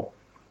 No.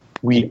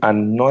 We are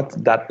not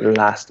that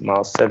last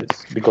mile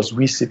service because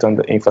we sit on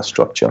the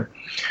infrastructure.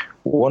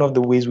 One of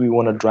the ways we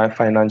want to drive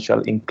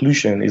financial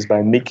inclusion is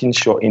by making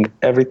sure in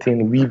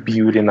everything we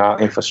build in our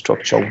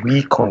infrastructure,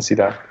 we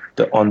consider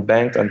the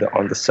unbanked and the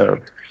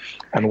underserved.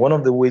 And one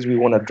of the ways we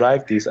want to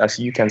drive this, as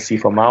you can see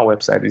from our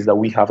website, is that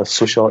we have a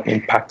social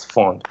impact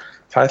fund.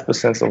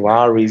 5% of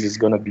our raise is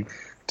going to be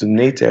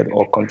donated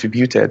or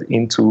contributed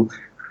into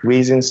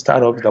raising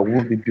startups that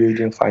will be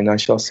building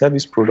financial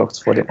service products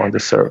for the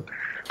underserved.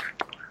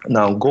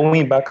 Now,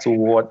 going back to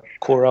what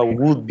Quora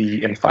would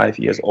be in 5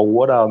 years, or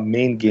what our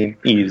main game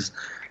is,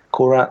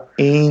 Quora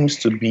aims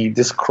to be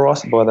this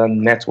cross-border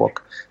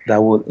network that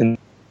will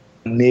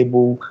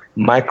enable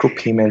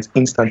micropayments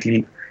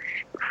instantly,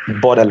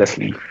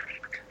 borderlessly,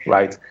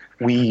 right?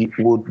 We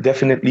would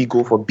definitely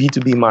go for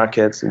B2B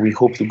markets. We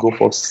hope to go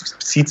for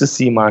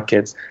C2C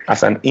markets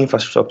as an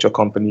infrastructure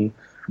company.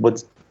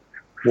 But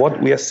what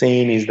we are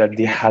saying is that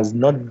there has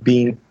not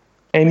been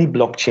any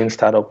blockchain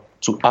startup,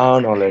 to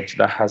our knowledge,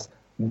 that has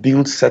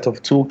built set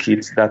of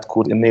toolkits that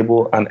could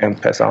enable an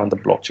M-Pesa on the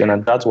blockchain,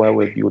 and that's why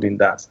we're building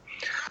that.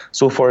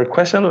 So for a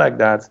question like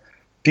that,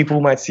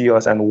 people might see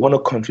us and want to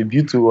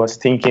contribute to us,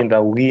 thinking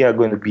that we are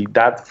going to be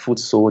that foot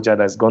soldier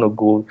that's going to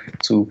go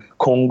to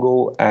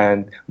Congo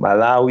and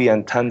Malawi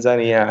and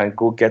Tanzania and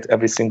go get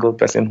every single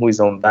person who is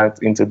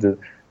unbanked into the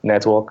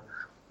network.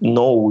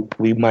 No,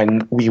 we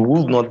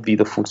will not be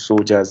the foot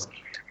soldiers.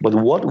 But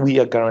what we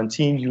are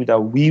guaranteeing you that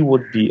we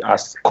would be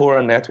as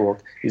Quora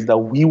Network is that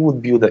we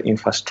would build the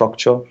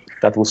infrastructure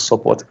that will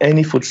support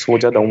any foot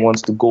soldier that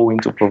wants to go in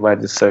to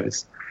provide the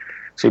service.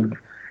 So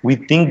we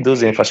think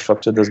those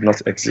infrastructure does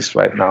not exist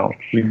right now.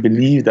 We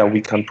believe that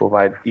we can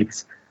provide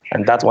it,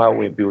 and that's why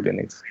we're building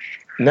it.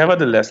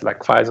 Nevertheless, like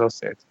Faisal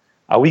said,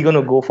 are we going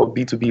to go for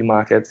B2B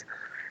markets?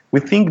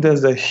 We think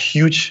there's a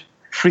huge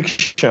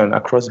friction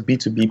across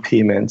B2B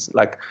payments.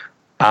 Like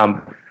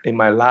in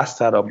my last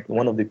startup,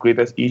 one of the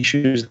greatest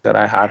issues that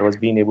I had was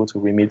being able to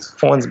remit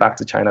funds back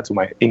to China to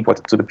my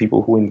import, to the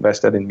people who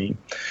invested in me.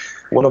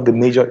 one of the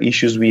major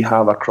issues we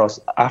have across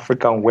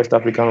Africa and West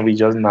African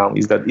regions now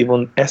is that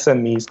even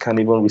SMEs can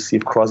even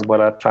receive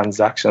cross-border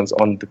transactions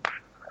on the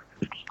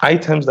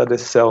items that they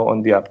sell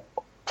on their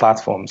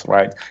platforms,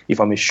 right? If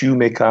I'm a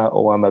shoemaker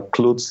or I'm a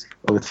clothes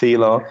or a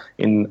tailor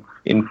in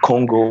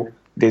Congo,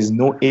 there's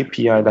no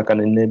API that can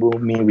enable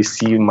me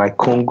receive my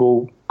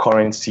Congo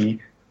currency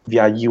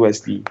via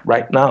USD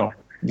right now.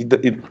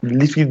 It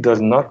literally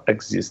does not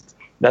exist.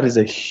 That is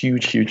a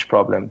huge, huge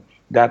problem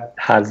that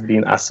has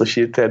been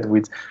associated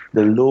with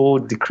the low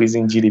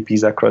decreasing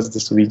GDPs across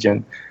this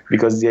region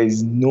because there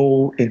is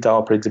no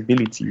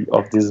interoperability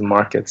of these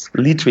markets.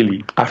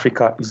 Literally,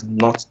 Africa is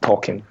not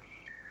talking.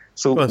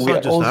 So well, it's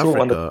not just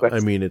Africa. I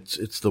mean,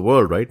 it's the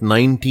world, right?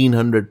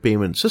 1,900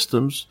 payment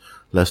systems,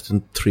 less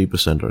than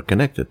 3% are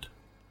connected.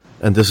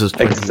 And this is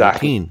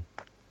 2018.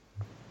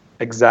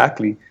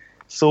 Exactly.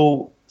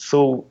 So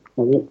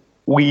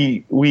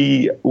we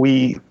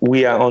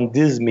are on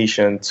this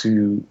mission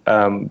to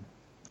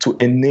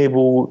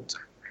enable.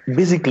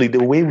 Basically,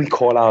 the way we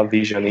call our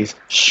vision is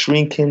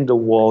shrinking the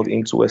world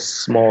into a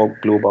small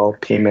global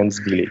payments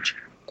village,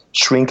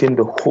 shrinking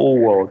the whole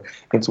world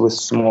into a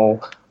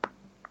small,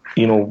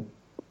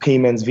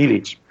 payments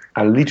village.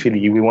 And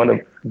literally, we want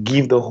to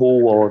give the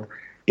whole world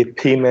a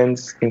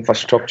payments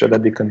infrastructure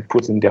that they can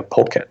put in their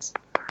pockets,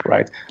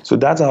 right? So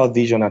that's our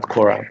vision at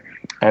Quora.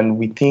 And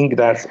we think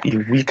that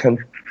if we can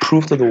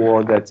prove to the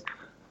world that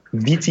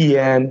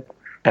VTN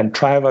and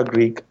Triva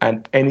Greek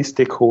and any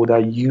stakeholder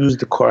use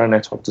the Quora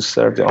network to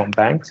serve the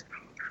unbanked,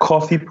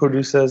 coffee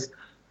producers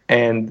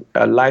and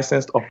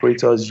licensed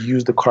operators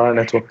use the Quora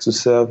network to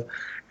serve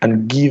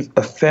and give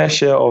a fair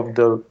share of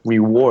the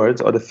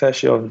rewards or the fair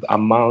share of the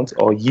amount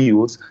or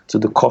yields to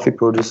the coffee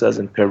producers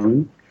in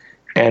Peru.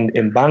 And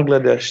in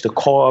Bangladesh, the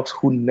co-ops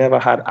who never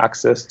had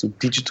access to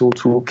digital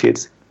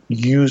toolkits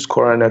use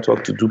Quora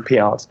network to do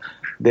payouts.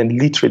 Then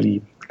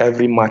literally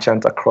every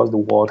merchant across the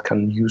world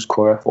can use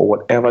Quora for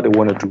whatever they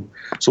want to do.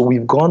 So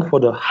we've gone for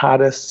the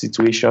hardest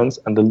situations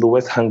and the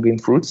lowest hanging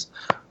fruits.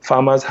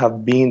 Farmers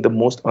have been the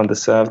most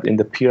underserved in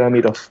the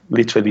pyramid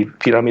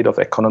of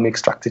economic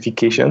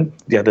stratification.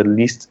 They are the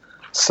least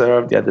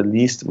served, they are the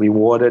least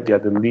rewarded, they are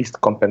the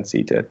least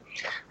compensated.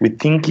 We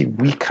think if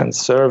we can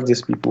serve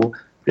these people,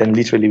 then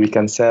literally we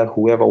can serve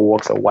whoever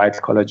works a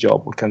white-collar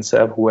job. We can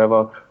serve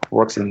whoever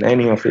works in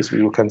any office.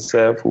 We can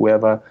serve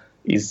whoever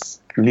is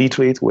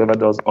literate, whoever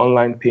does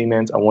online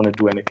payments and want to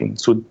do anything.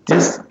 So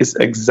this is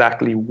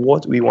exactly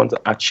what we want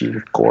to achieve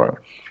with Quora.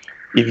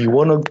 If you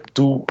want to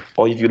do,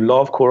 or if you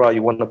love Quora,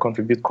 you want to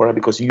contribute Quora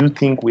because you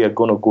think we are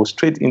going to go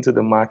straight into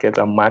the market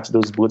and match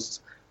those boots,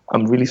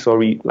 I'm really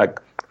sorry.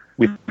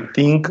 We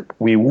think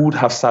we would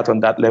have sat on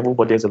that level,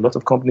 but there's a lot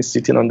of companies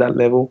sitting on that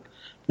level.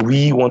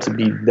 We want to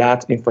be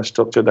that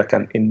infrastructure that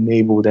can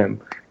enable them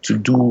to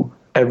do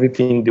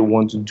everything they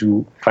want to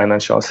do,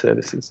 financial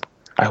services.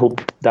 I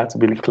hope that's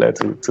really clear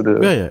to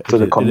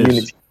the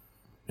community.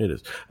 It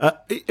is. I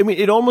mean,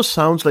 it almost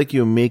sounds like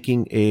you're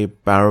making a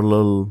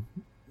parallel,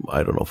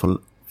 I don't know, for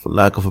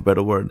lack of a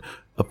better word,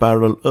 a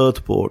parallel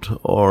Earthport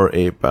or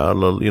a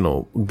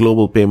parallel,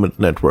 global payment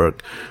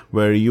network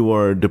where you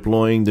are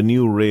deploying the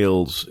new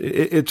rails.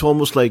 It's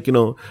almost like, I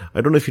don't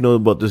know if you know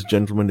about this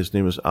gentleman. His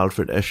name is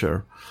Alfred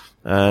Escher.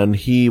 And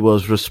he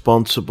was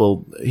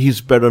responsible. He's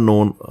better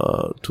known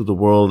to the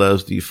world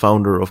as the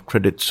founder of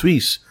Credit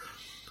Suisse.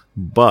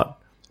 But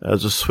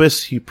as a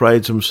Swiss, he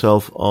prides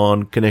himself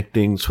on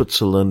connecting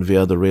Switzerland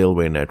via the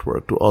railway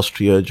network to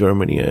Austria,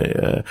 Germany,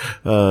 and,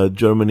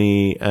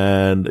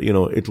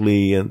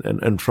 Italy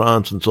and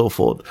France and so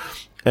forth.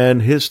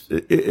 And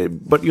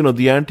but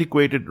the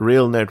antiquated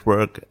rail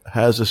network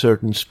has a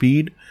certain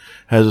speed,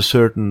 has a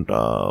certain,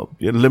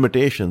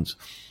 limitations.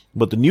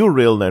 But the new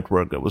rail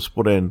network that was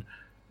put in,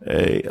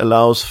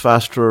 allows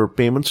faster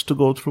payments to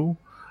go through,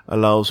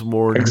 allows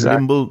more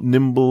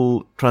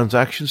nimble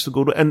transactions to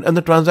go to, and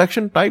the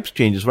transaction types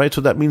changes, right? So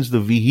that means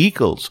the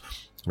vehicles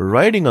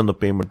riding on the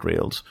payment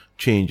rails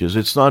changes.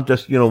 It's not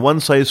just, one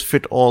size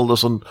fit all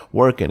doesn't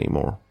work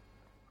anymore.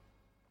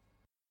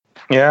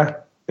 Yeah,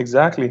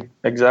 exactly.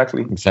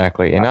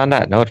 And on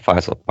that note,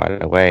 Faisal, by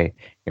the way,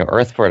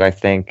 Earthport, I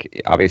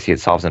think, obviously it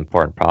solves an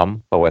important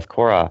problem, but with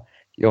Quora,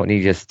 you don't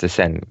need just to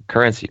send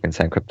currency. You can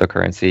send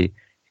cryptocurrency.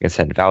 You can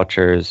send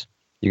vouchers,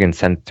 you can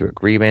send through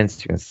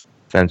agreements, you can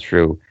send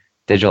through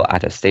digital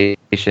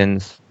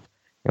attestations,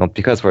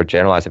 because we're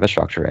generalized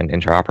infrastructure and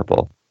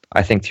interoperable.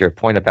 I think to your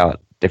point about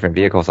different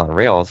vehicles on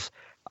rails,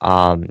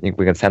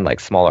 we can send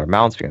smaller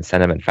amounts, we can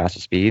send them in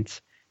faster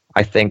speeds.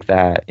 I think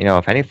that,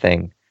 if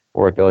anything,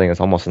 what we're building is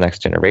almost the next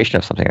generation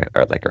of something like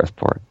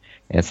Earthport,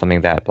 and it's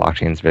something that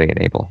blockchains really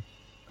enable.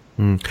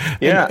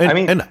 Yeah,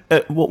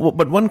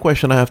 but one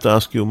question I have to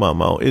ask you,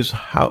 Mau, is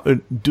how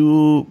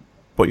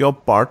for your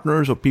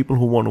partners or people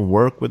who want to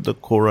work with the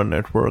Quora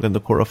network and the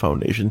Quora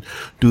Foundation,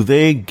 do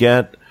they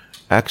get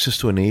access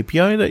to an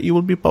API that you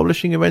will be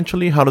publishing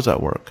eventually? How does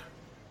that work?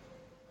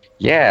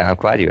 Yeah, I'm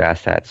glad you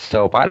asked that.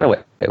 So, by the way,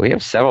 we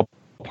have several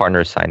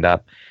partners signed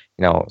up.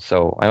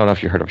 So I don't know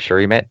if you heard of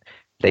SureEmit.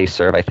 They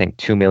serve, I think,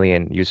 2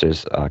 million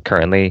users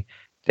currently.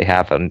 They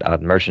have a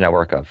merchant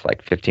network of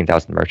like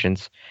 15,000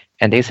 merchants,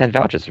 and they send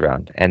vouchers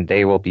around, and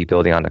they will be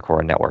building on the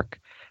Quora network.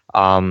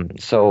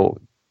 So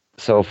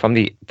from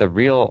the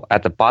real,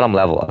 at the bottom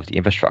level of the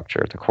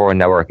infrastructure, the Quora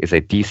network is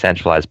a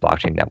decentralized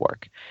blockchain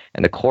network.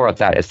 And the core of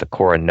that is the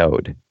Quora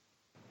node.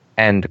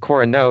 And the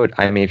Quora node,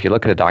 I mean, if you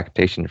look at the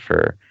documentation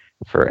for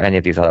any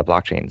of these other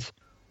blockchains,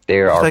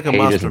 there are like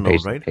pages and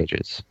pages and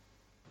pages.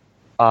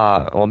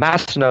 Well,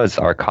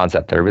 masternodes are a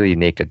concept that are really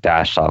unique to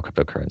Dash-style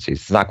cryptocurrencies.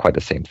 It's not quite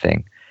the same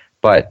thing.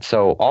 But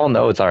so all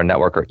nodes on a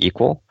network are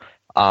equal.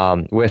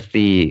 But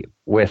going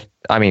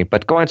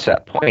to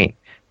that point,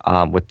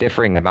 with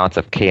differing amounts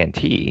of K and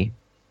T,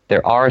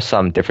 there are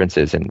some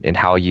differences in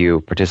how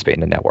you participate in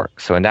the network.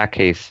 So in that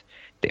case,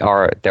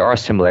 there are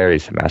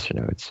similarities to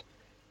masternodes.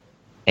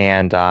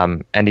 And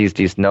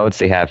these nodes,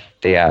 they have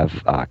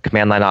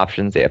command line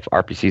options, they have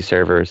RPC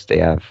servers, they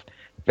have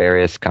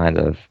various kinds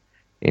of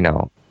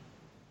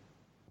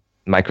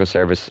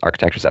microservice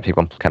architectures that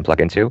people can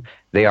plug into.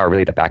 They are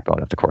really the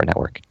backbone of the Quora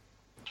network.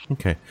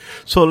 Okay.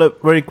 So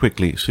very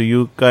quickly, so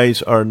you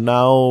guys are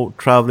now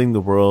traveling the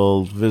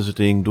world,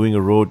 visiting, doing a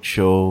road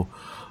show,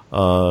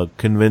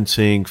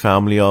 convincing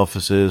family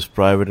offices,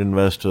 private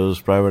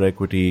investors, private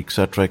equity,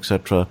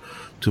 etc.,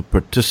 to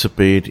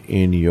participate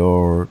in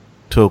your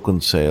token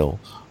sale.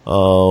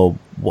 How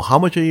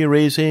much are you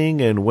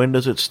raising, and when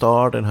does it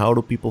start, and how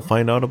do people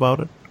find out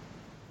about it?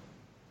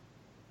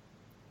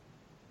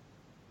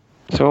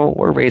 So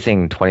we're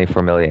raising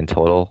 $24 million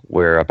total.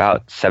 We're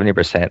about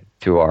 70%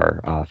 through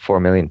our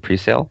 $4 million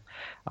pre-sale.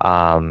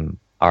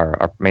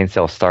 Our main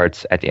sale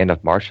starts at the end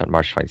of March, on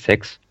March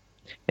 26th.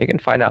 You can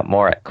find out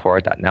more at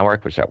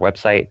Quora.network, which is our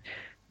website.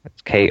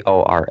 It's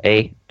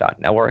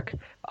KORA.network.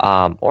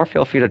 Or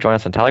feel free to join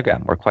us on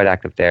Telegram. We're quite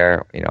active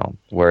there. I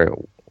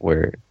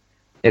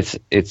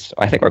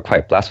think we're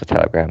quite blessed with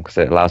Telegram because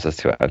it allows us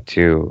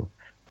to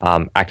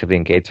actively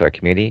engage with our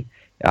community.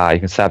 You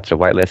can sign up to the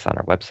whitelist on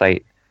our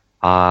website.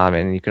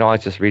 And you can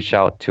always just reach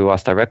out to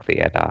us directly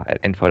at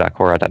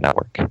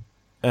info.quora.network.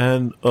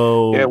 And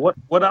one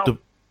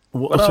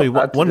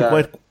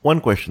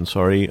question.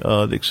 Sorry,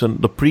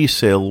 Dixon. The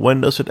pre-sale,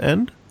 when does it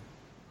end?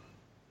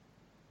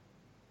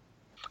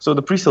 So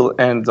the pre-sale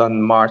ends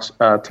on March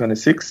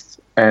 26th,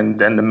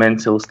 and then the main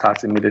sale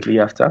starts immediately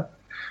after.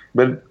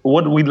 But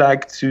what we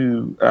like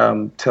to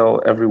tell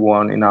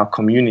everyone in our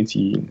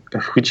community,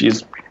 which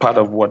is part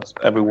of what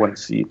everyone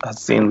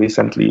has seen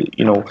recently,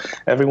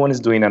 everyone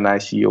is doing an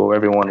ICO.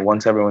 Everyone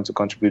wants everyone to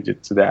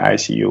contribute to their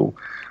ICO.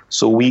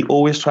 So we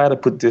always try to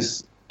put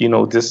this,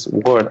 this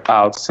word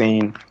out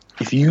saying,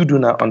 if you do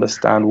not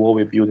understand what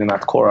we're building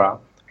at Quora,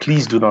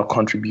 please do not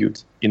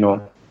contribute.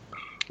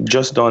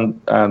 Just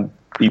don't.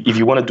 If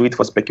you want to do it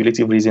for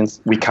speculative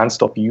reasons, we can't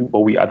stop you,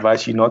 but we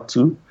advise you not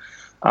to.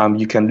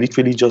 You can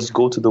literally just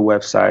go to the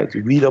website,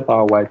 read up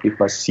our white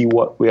paper, see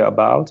what we're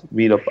about,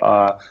 read up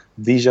our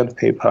vision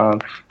paper,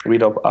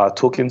 read up our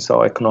token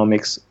cell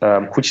economics,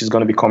 which is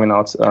going to be coming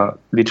out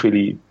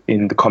literally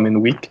in the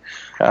coming week.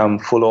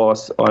 Follow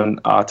us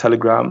on our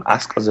Telegram,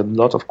 ask us a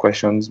lot of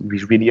questions.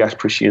 We really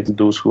appreciate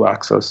those who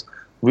ask us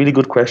really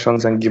good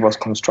questions and give us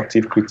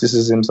constructive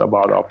criticisms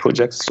about our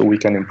projects so we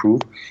can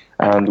improve.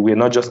 And we're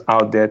not just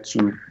out there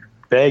to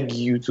beg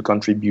you to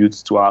contribute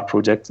to our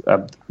project.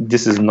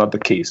 This is not the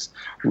case.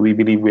 We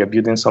believe we are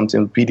building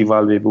something really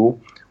valuable.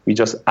 We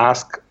just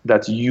ask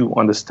that you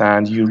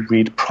understand, you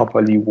read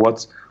properly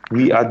what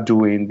we are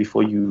doing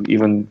before you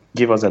even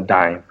give us a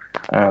dime.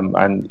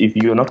 And if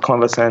you're not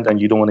conversant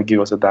and you don't want to give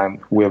us a dime,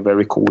 we're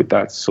very cool with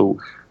that. So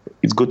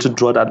it's good to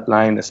draw that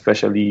line,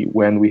 especially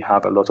when we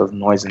have a lot of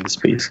noise in the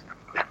space.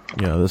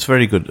 Yeah, that's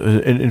very good.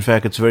 In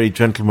fact, it's very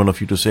gentleman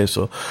of you to say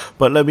so.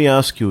 But let me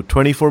ask you,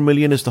 24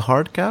 million is the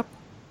hard cap?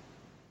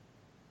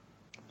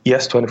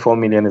 Yes, 24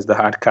 million is the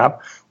hard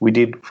cap. We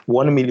did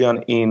 1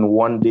 million in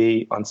one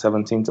day on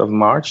 17th of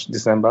March,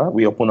 December.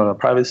 We opened on a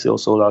private sale,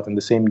 sold out in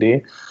the same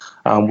day.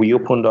 We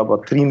opened up a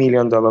 $3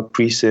 million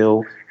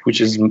pre-sale,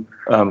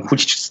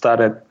 which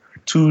started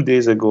 2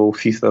 days ago,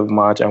 5th of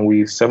March, and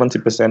we're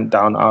 70%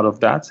 down out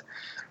of that.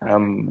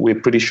 We're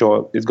pretty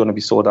sure it's going to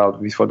be sold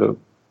out before the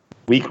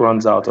week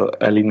runs out or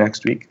early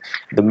next week.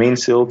 The main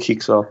sale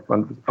kicks off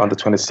on the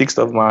 26th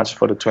of March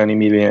for the 20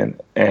 million,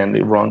 and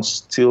it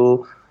runs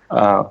till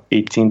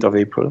 18th of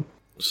April.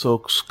 So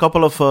a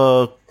couple of,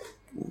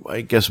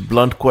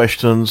 blunt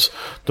questions.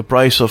 The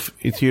price of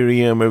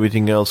Ethereum,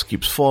 everything else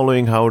keeps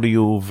falling. How do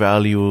you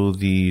value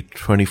the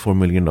 $24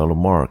 million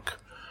mark?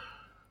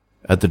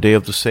 At the day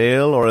of the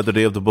sale or at the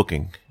day of the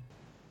booking?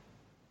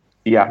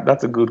 Yeah,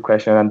 that's a good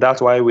question. And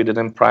that's why we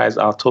didn't price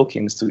our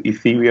tokens to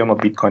Ethereum or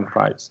Bitcoin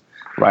price,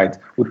 right?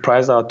 We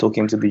price our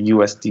token to the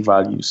USD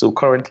value. So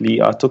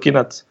currently our token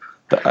at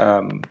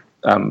the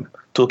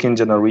token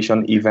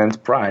generation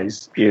event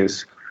price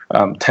is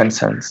 10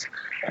 cents.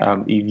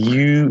 If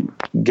you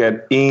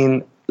get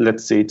in,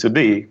 let's say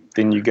today,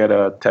 then you get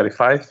a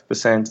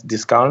 35%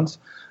 discount.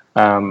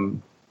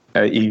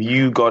 If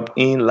you got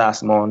in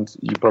last month,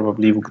 you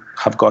probably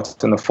have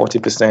gotten a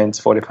 40%,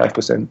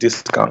 45%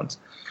 discount.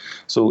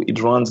 So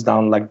it runs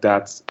down like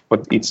that,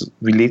 but it's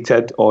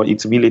related or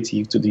it's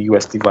relative to the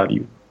USD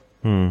value.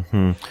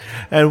 Mm-hmm.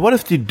 And what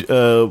if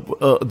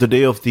the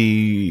day of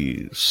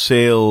the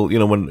sale,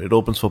 when it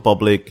opens for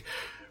public,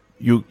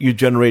 you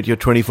generate your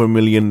 24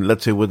 million,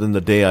 let's say within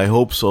the day? I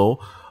hope so.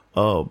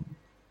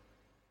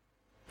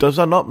 Does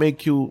that not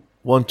make you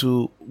want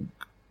to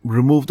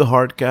remove the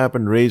hard cap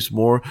and raise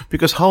more?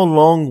 Because how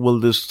long will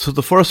this? So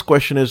the first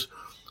question is,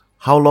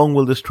 how long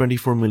will this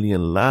 24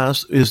 million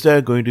last? Is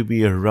there going to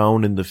be a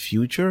round in the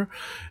future?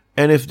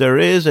 And if there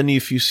is, and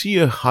if you see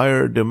a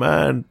higher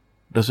demand,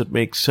 does it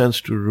make sense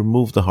to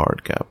remove the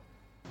hard cap?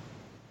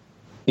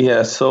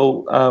 Yeah,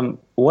 so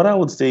what I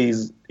would say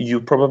is you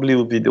probably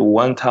will be the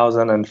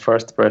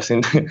 1,001st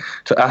person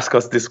to ask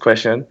us this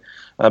question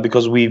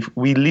because we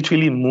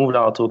literally moved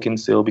our token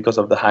sale because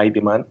of the high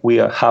demand. We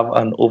have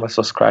an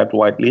oversubscribed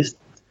whitelist,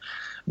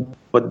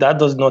 but that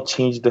does not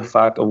change the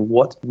fact of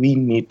what we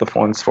need the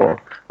funds for,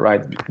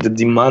 right? The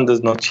demand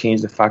does not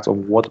change the fact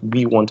of what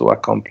we want to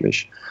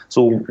accomplish.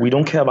 So we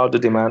don't care about the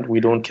demand. We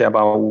don't care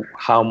about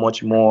how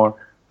much more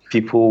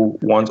people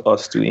want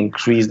us to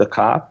increase the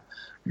cap,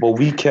 but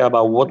we care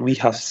about what we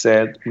have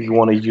said we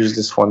want to use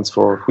these funds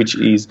for, which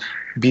is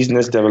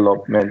business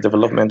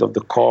development of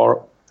the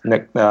core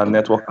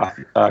network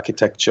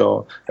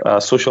architecture,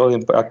 social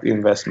impact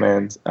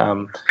investment,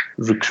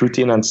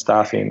 recruiting and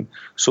staffing.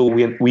 So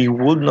we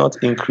would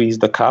not increase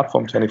the cap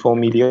from 24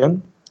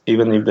 million,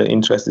 even if the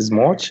interest is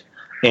much.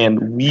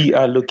 And we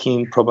are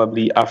looking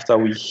probably after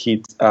we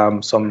hit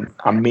some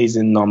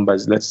amazing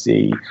numbers, let's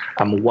say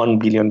 $1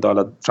 billion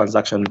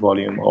transaction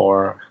volume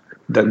or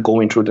that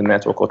going through the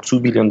network, or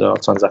 $2 billion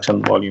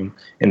transaction volume,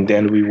 and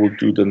then we will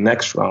do the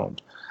next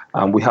round.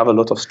 We have a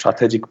lot of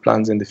strategic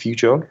plans in the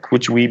future,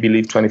 which we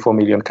believe 24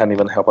 million can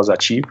even help us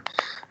achieve.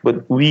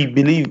 But we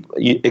believe,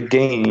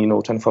 again,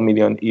 24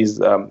 million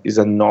is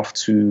enough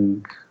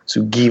to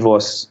give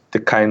us the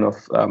kind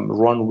of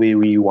runway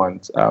we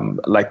want.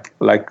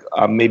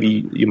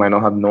 Maybe you might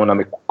not have known,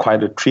 I'm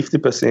quite a thrifty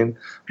person.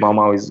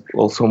 Mau is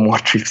also more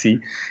thrifty.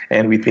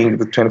 And we think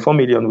the 24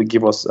 million will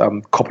give us a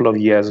couple of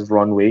years of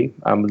runway.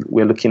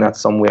 We're looking at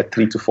somewhere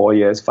 3 to 4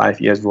 years, 5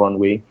 years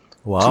runway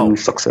to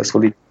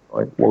successfully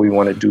what we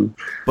want to do.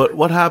 But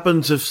what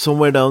happens if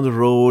somewhere down the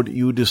road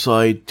you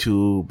decide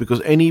to,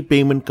 because any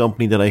payment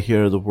company that I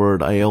hear the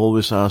word, I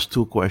always ask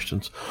two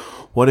questions.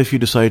 What if you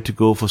decide to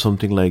go for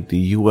something like the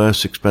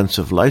US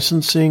expensive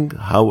licensing?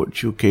 How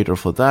would you cater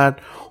for that?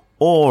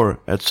 Or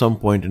at some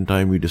point in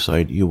time you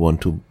decide you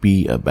want to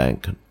be a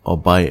bank or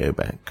buy a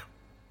bank?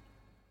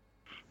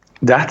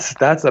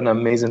 That's an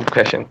amazing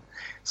question.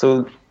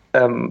 So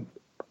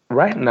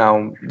right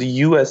now the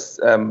US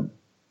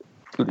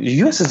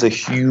is a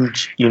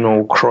huge,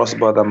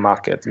 cross-border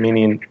market,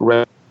 meaning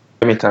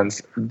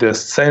remittance. The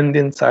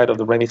sending side of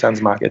the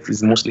remittance market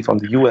is mostly from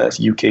the US,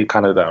 UK,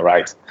 Canada,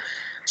 right?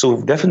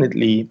 So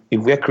definitely, if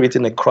we're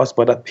creating a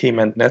cross-border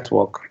payment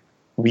network,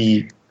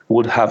 we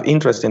would have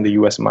interest in the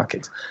US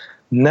market.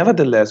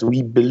 Nevertheless,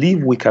 we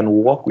believe we can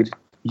work with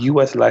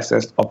US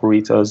licensed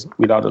operators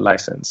without a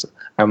license.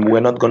 And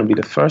we're not going to be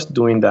the first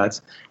doing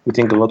that. We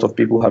think a lot of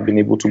people have been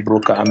able to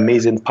broker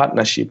amazing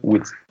partnership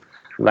with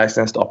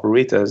licensed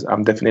operators.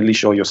 I'm definitely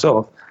sure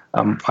yourself,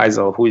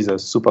 Faisal, who is a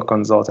super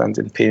consultant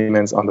in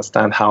payments,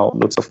 understand how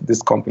lots of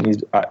these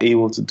companies are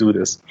able to do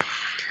this.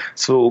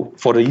 So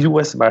for the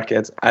US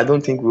market, I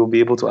don't think we'll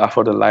be able to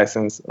afford a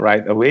license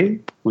right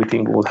away. We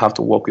think we'll have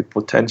to work with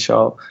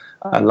potential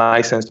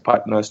licensed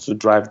partners to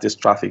drive this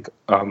traffic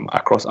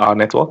across our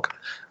network.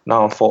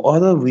 Now, for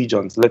other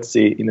regions, let's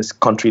say in a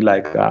country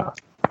like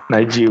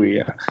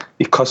Nigeria,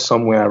 it costs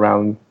somewhere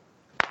around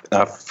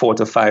 4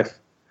 to 5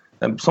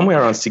 somewhere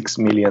around 6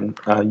 million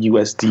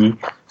USD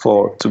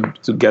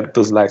to get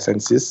those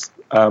licenses.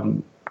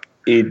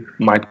 It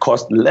might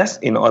cost less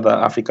in other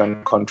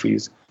African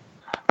countries,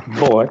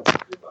 but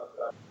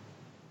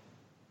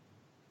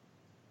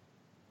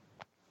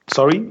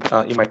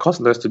it might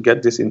cost less to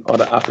get this in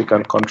other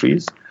African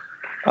countries.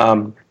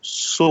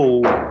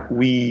 So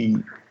we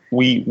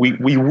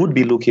would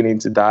be looking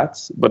into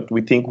that, but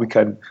we think we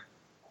can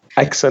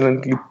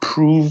excellently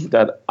prove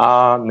that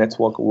our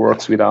network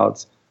works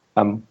without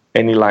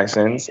any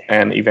license,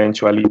 and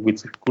eventually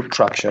with good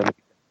traction.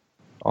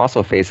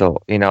 Also, Faisal,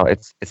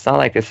 it's not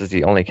like this is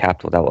the only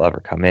capital that will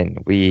ever come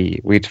in. We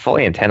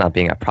fully intend on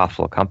being a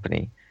profitable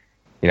company.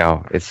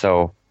 It's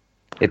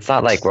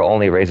not like we'll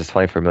only raise this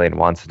 24 million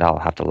once and that'll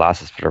have to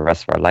last us for the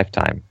rest of our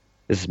lifetime.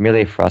 This is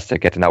merely for us to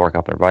get the network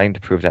up and running, to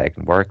prove that it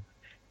can work,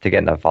 to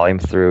get enough volume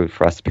through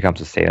for us to become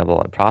sustainable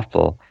and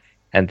profitable,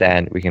 and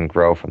then we can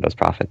grow from those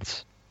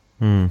profits.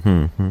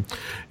 Mm-hmm.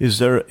 Is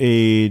there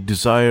a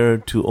desire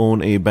to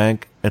own a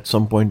bank at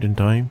some point in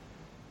time?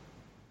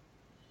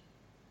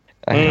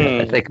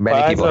 I think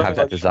many people have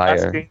that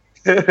desire.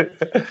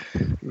 That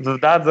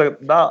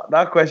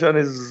question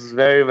is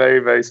very, very,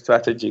 very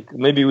strategic.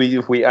 Maybe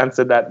if we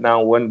answer that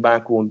now, one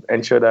bank will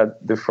ensure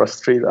that they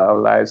frustrate our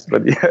lives.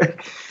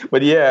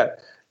 But yeah,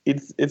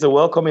 it's a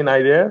welcoming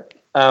idea.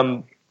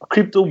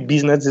 Crypto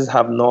businesses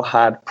have not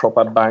had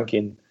proper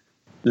banking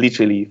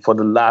literally for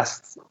the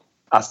last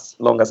as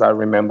long as I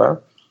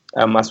remember.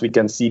 As we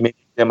can see, many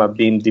of them are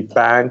being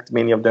debanked.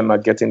 Many of them are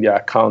getting their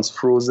accounts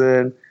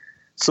frozen.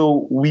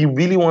 So we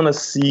really want to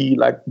see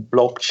like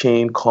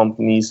blockchain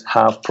companies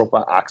have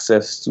proper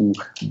access to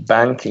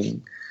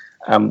banking.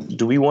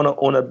 Do we want to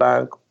own a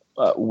bank?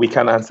 We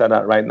can't answer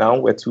that right now.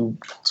 We're too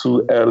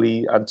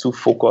early and too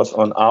focused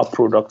on our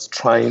products,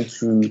 trying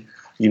to,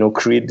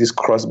 create this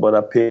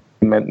cross-border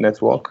payment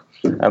network.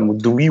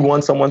 Do we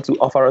want someone to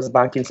offer us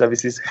banking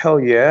services? Hell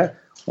yeah.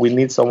 We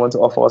need someone to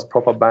offer us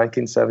proper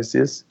banking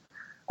services.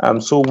 I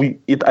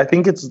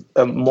think it's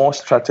a more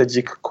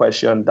strategic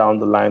question down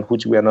the line,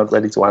 which we are not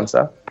ready to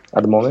answer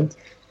at the moment.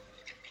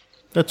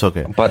 That's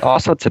okay. But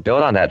also to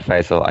build on that,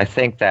 Faisal, I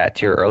think that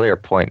to your earlier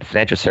point,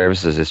 financial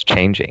services is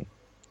changing.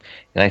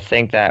 And I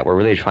think that we're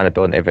really trying to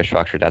build an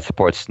infrastructure that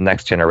supports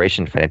next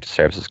generation financial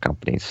services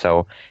companies.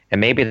 So, and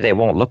maybe they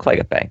won't look like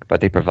a bank, but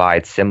they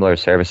provide similar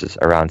services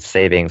around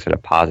savings or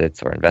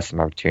deposits or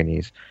investment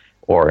opportunities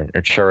or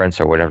insurance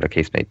or whatever the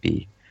case may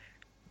be.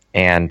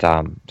 And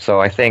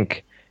so I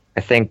think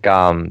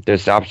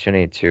there's the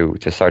opportunity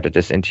to start to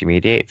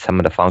disintermediate some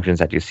of the functions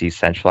that you see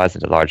centralized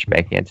into large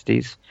banking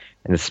entities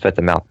and to split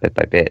them out bit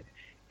by bit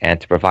and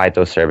to provide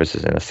those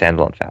services in a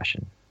standalone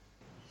fashion.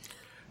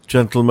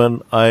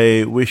 Gentlemen,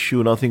 I wish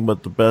you nothing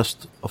but the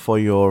best for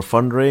your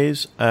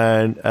fundraise.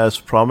 And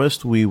as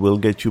promised, we will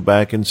get you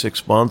back in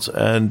 6 months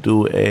and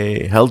do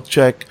a health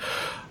check.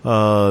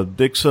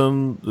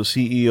 Dixon, the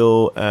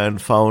CEO and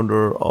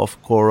founder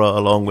of Quora,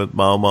 along with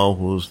Mau,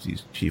 who's the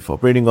Chief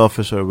Operating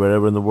Officer,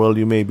 wherever in the world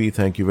you may be,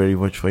 thank you very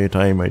much for your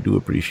time. I do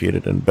appreciate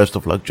it. And best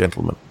of luck,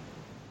 gentlemen.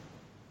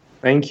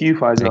 Thank you,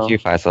 Faisal. Thank you,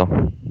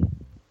 Faisal.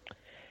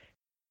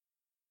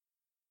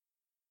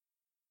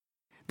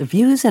 The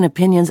views and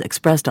opinions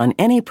expressed on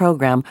any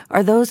program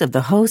are those of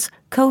the hosts,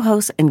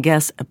 co-hosts, and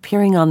guests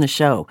appearing on the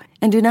show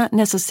and do not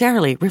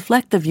necessarily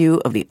reflect the view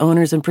of the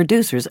owners and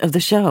producers of the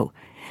show.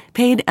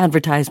 Paid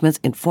advertisements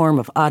in form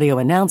of audio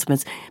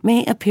announcements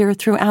may appear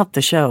throughout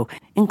the show,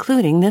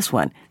 including this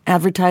one.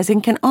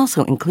 Advertising can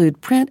also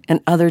include print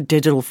and other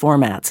digital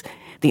formats.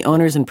 The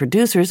owners and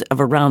producers of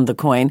Around the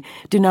Coin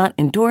do not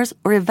endorse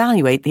or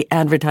evaluate the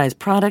advertised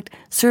product,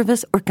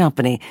 service, or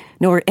company,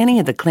 nor any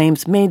of the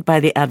claims made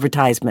by the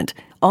advertisement.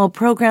 All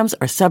programs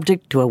are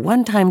subject to a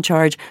one-time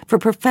charge for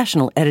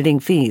professional editing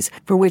fees,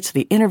 for which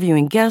the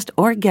interviewing guest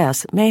or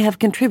guests may have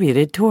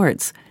contributed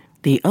towards.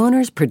 The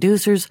owners,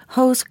 producers,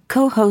 hosts,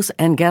 co-hosts,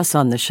 and guests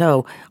on the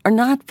show are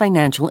not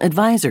financial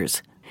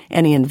advisors.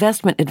 Any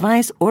investment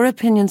advice or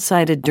opinions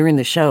cited during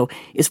the show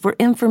is for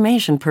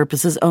information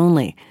purposes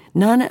only.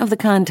 None of the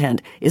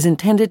content is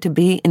intended to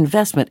be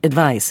investment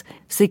advice.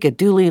 Seek a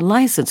duly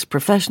licensed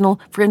professional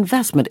for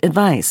investment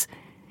advice.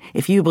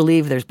 If you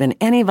believe there's been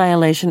any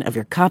violation of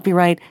your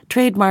copyright,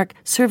 trademark,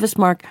 service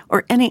mark,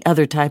 or any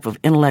other type of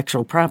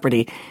intellectual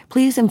property,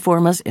 please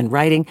inform us in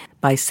writing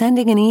by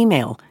sending an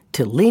email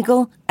to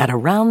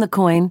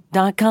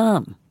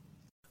legal@aroundthecoin.com.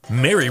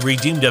 Mary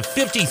redeemed a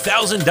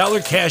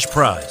 $50,000 cash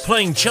prize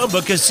playing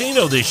Chumba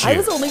Casino this year. I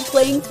was only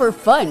playing for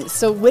fun,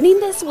 so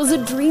winning this was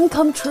a dream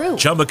come true.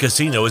 Chumba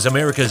Casino is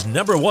America's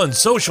 #1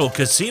 social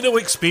casino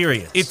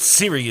experience. It's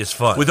serious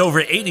fun. With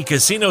over 80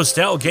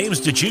 casino-style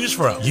games to choose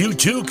from, you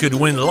too could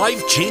win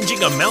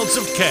life-changing amounts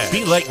of cash.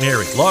 Be like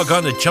Mary. Log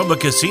on to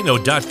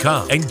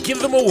ChumbaCasino.com and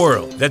give them a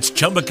whirl. That's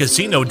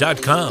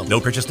ChumbaCasino.com. No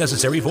purchase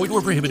necessary. Void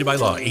where prohibited by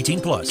law.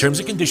 18+. Terms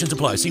and conditions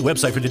apply. See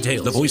website for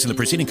details. The voice in the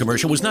preceding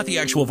commercial was not the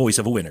actual voice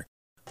of a winner.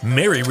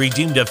 Mary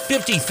redeemed a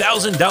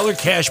 $50,000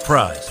 cash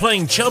prize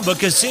playing Chumba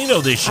Casino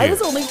this year. I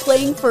was only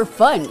playing for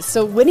fun,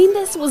 so winning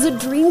this was a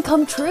dream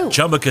come true.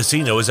 Chumba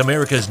Casino is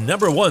America's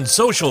 #1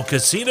 social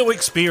casino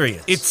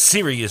experience. It's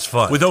serious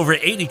fun. With over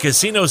 80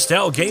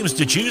 casino-style games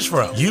to choose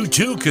from, you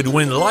too could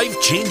win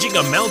life-changing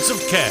amounts of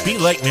cash. Be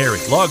like Mary.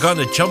 Log on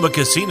to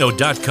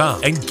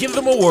ChumbaCasino.com and give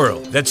them a whirl.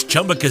 That's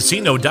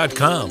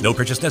ChumbaCasino.com. No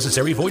purchase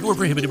necessary. Void where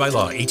prohibited by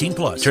law.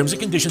 18+. Terms and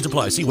conditions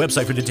apply. See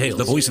website for details.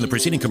 The voice in the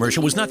preceding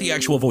commercial was not the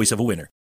actual voice of a winner.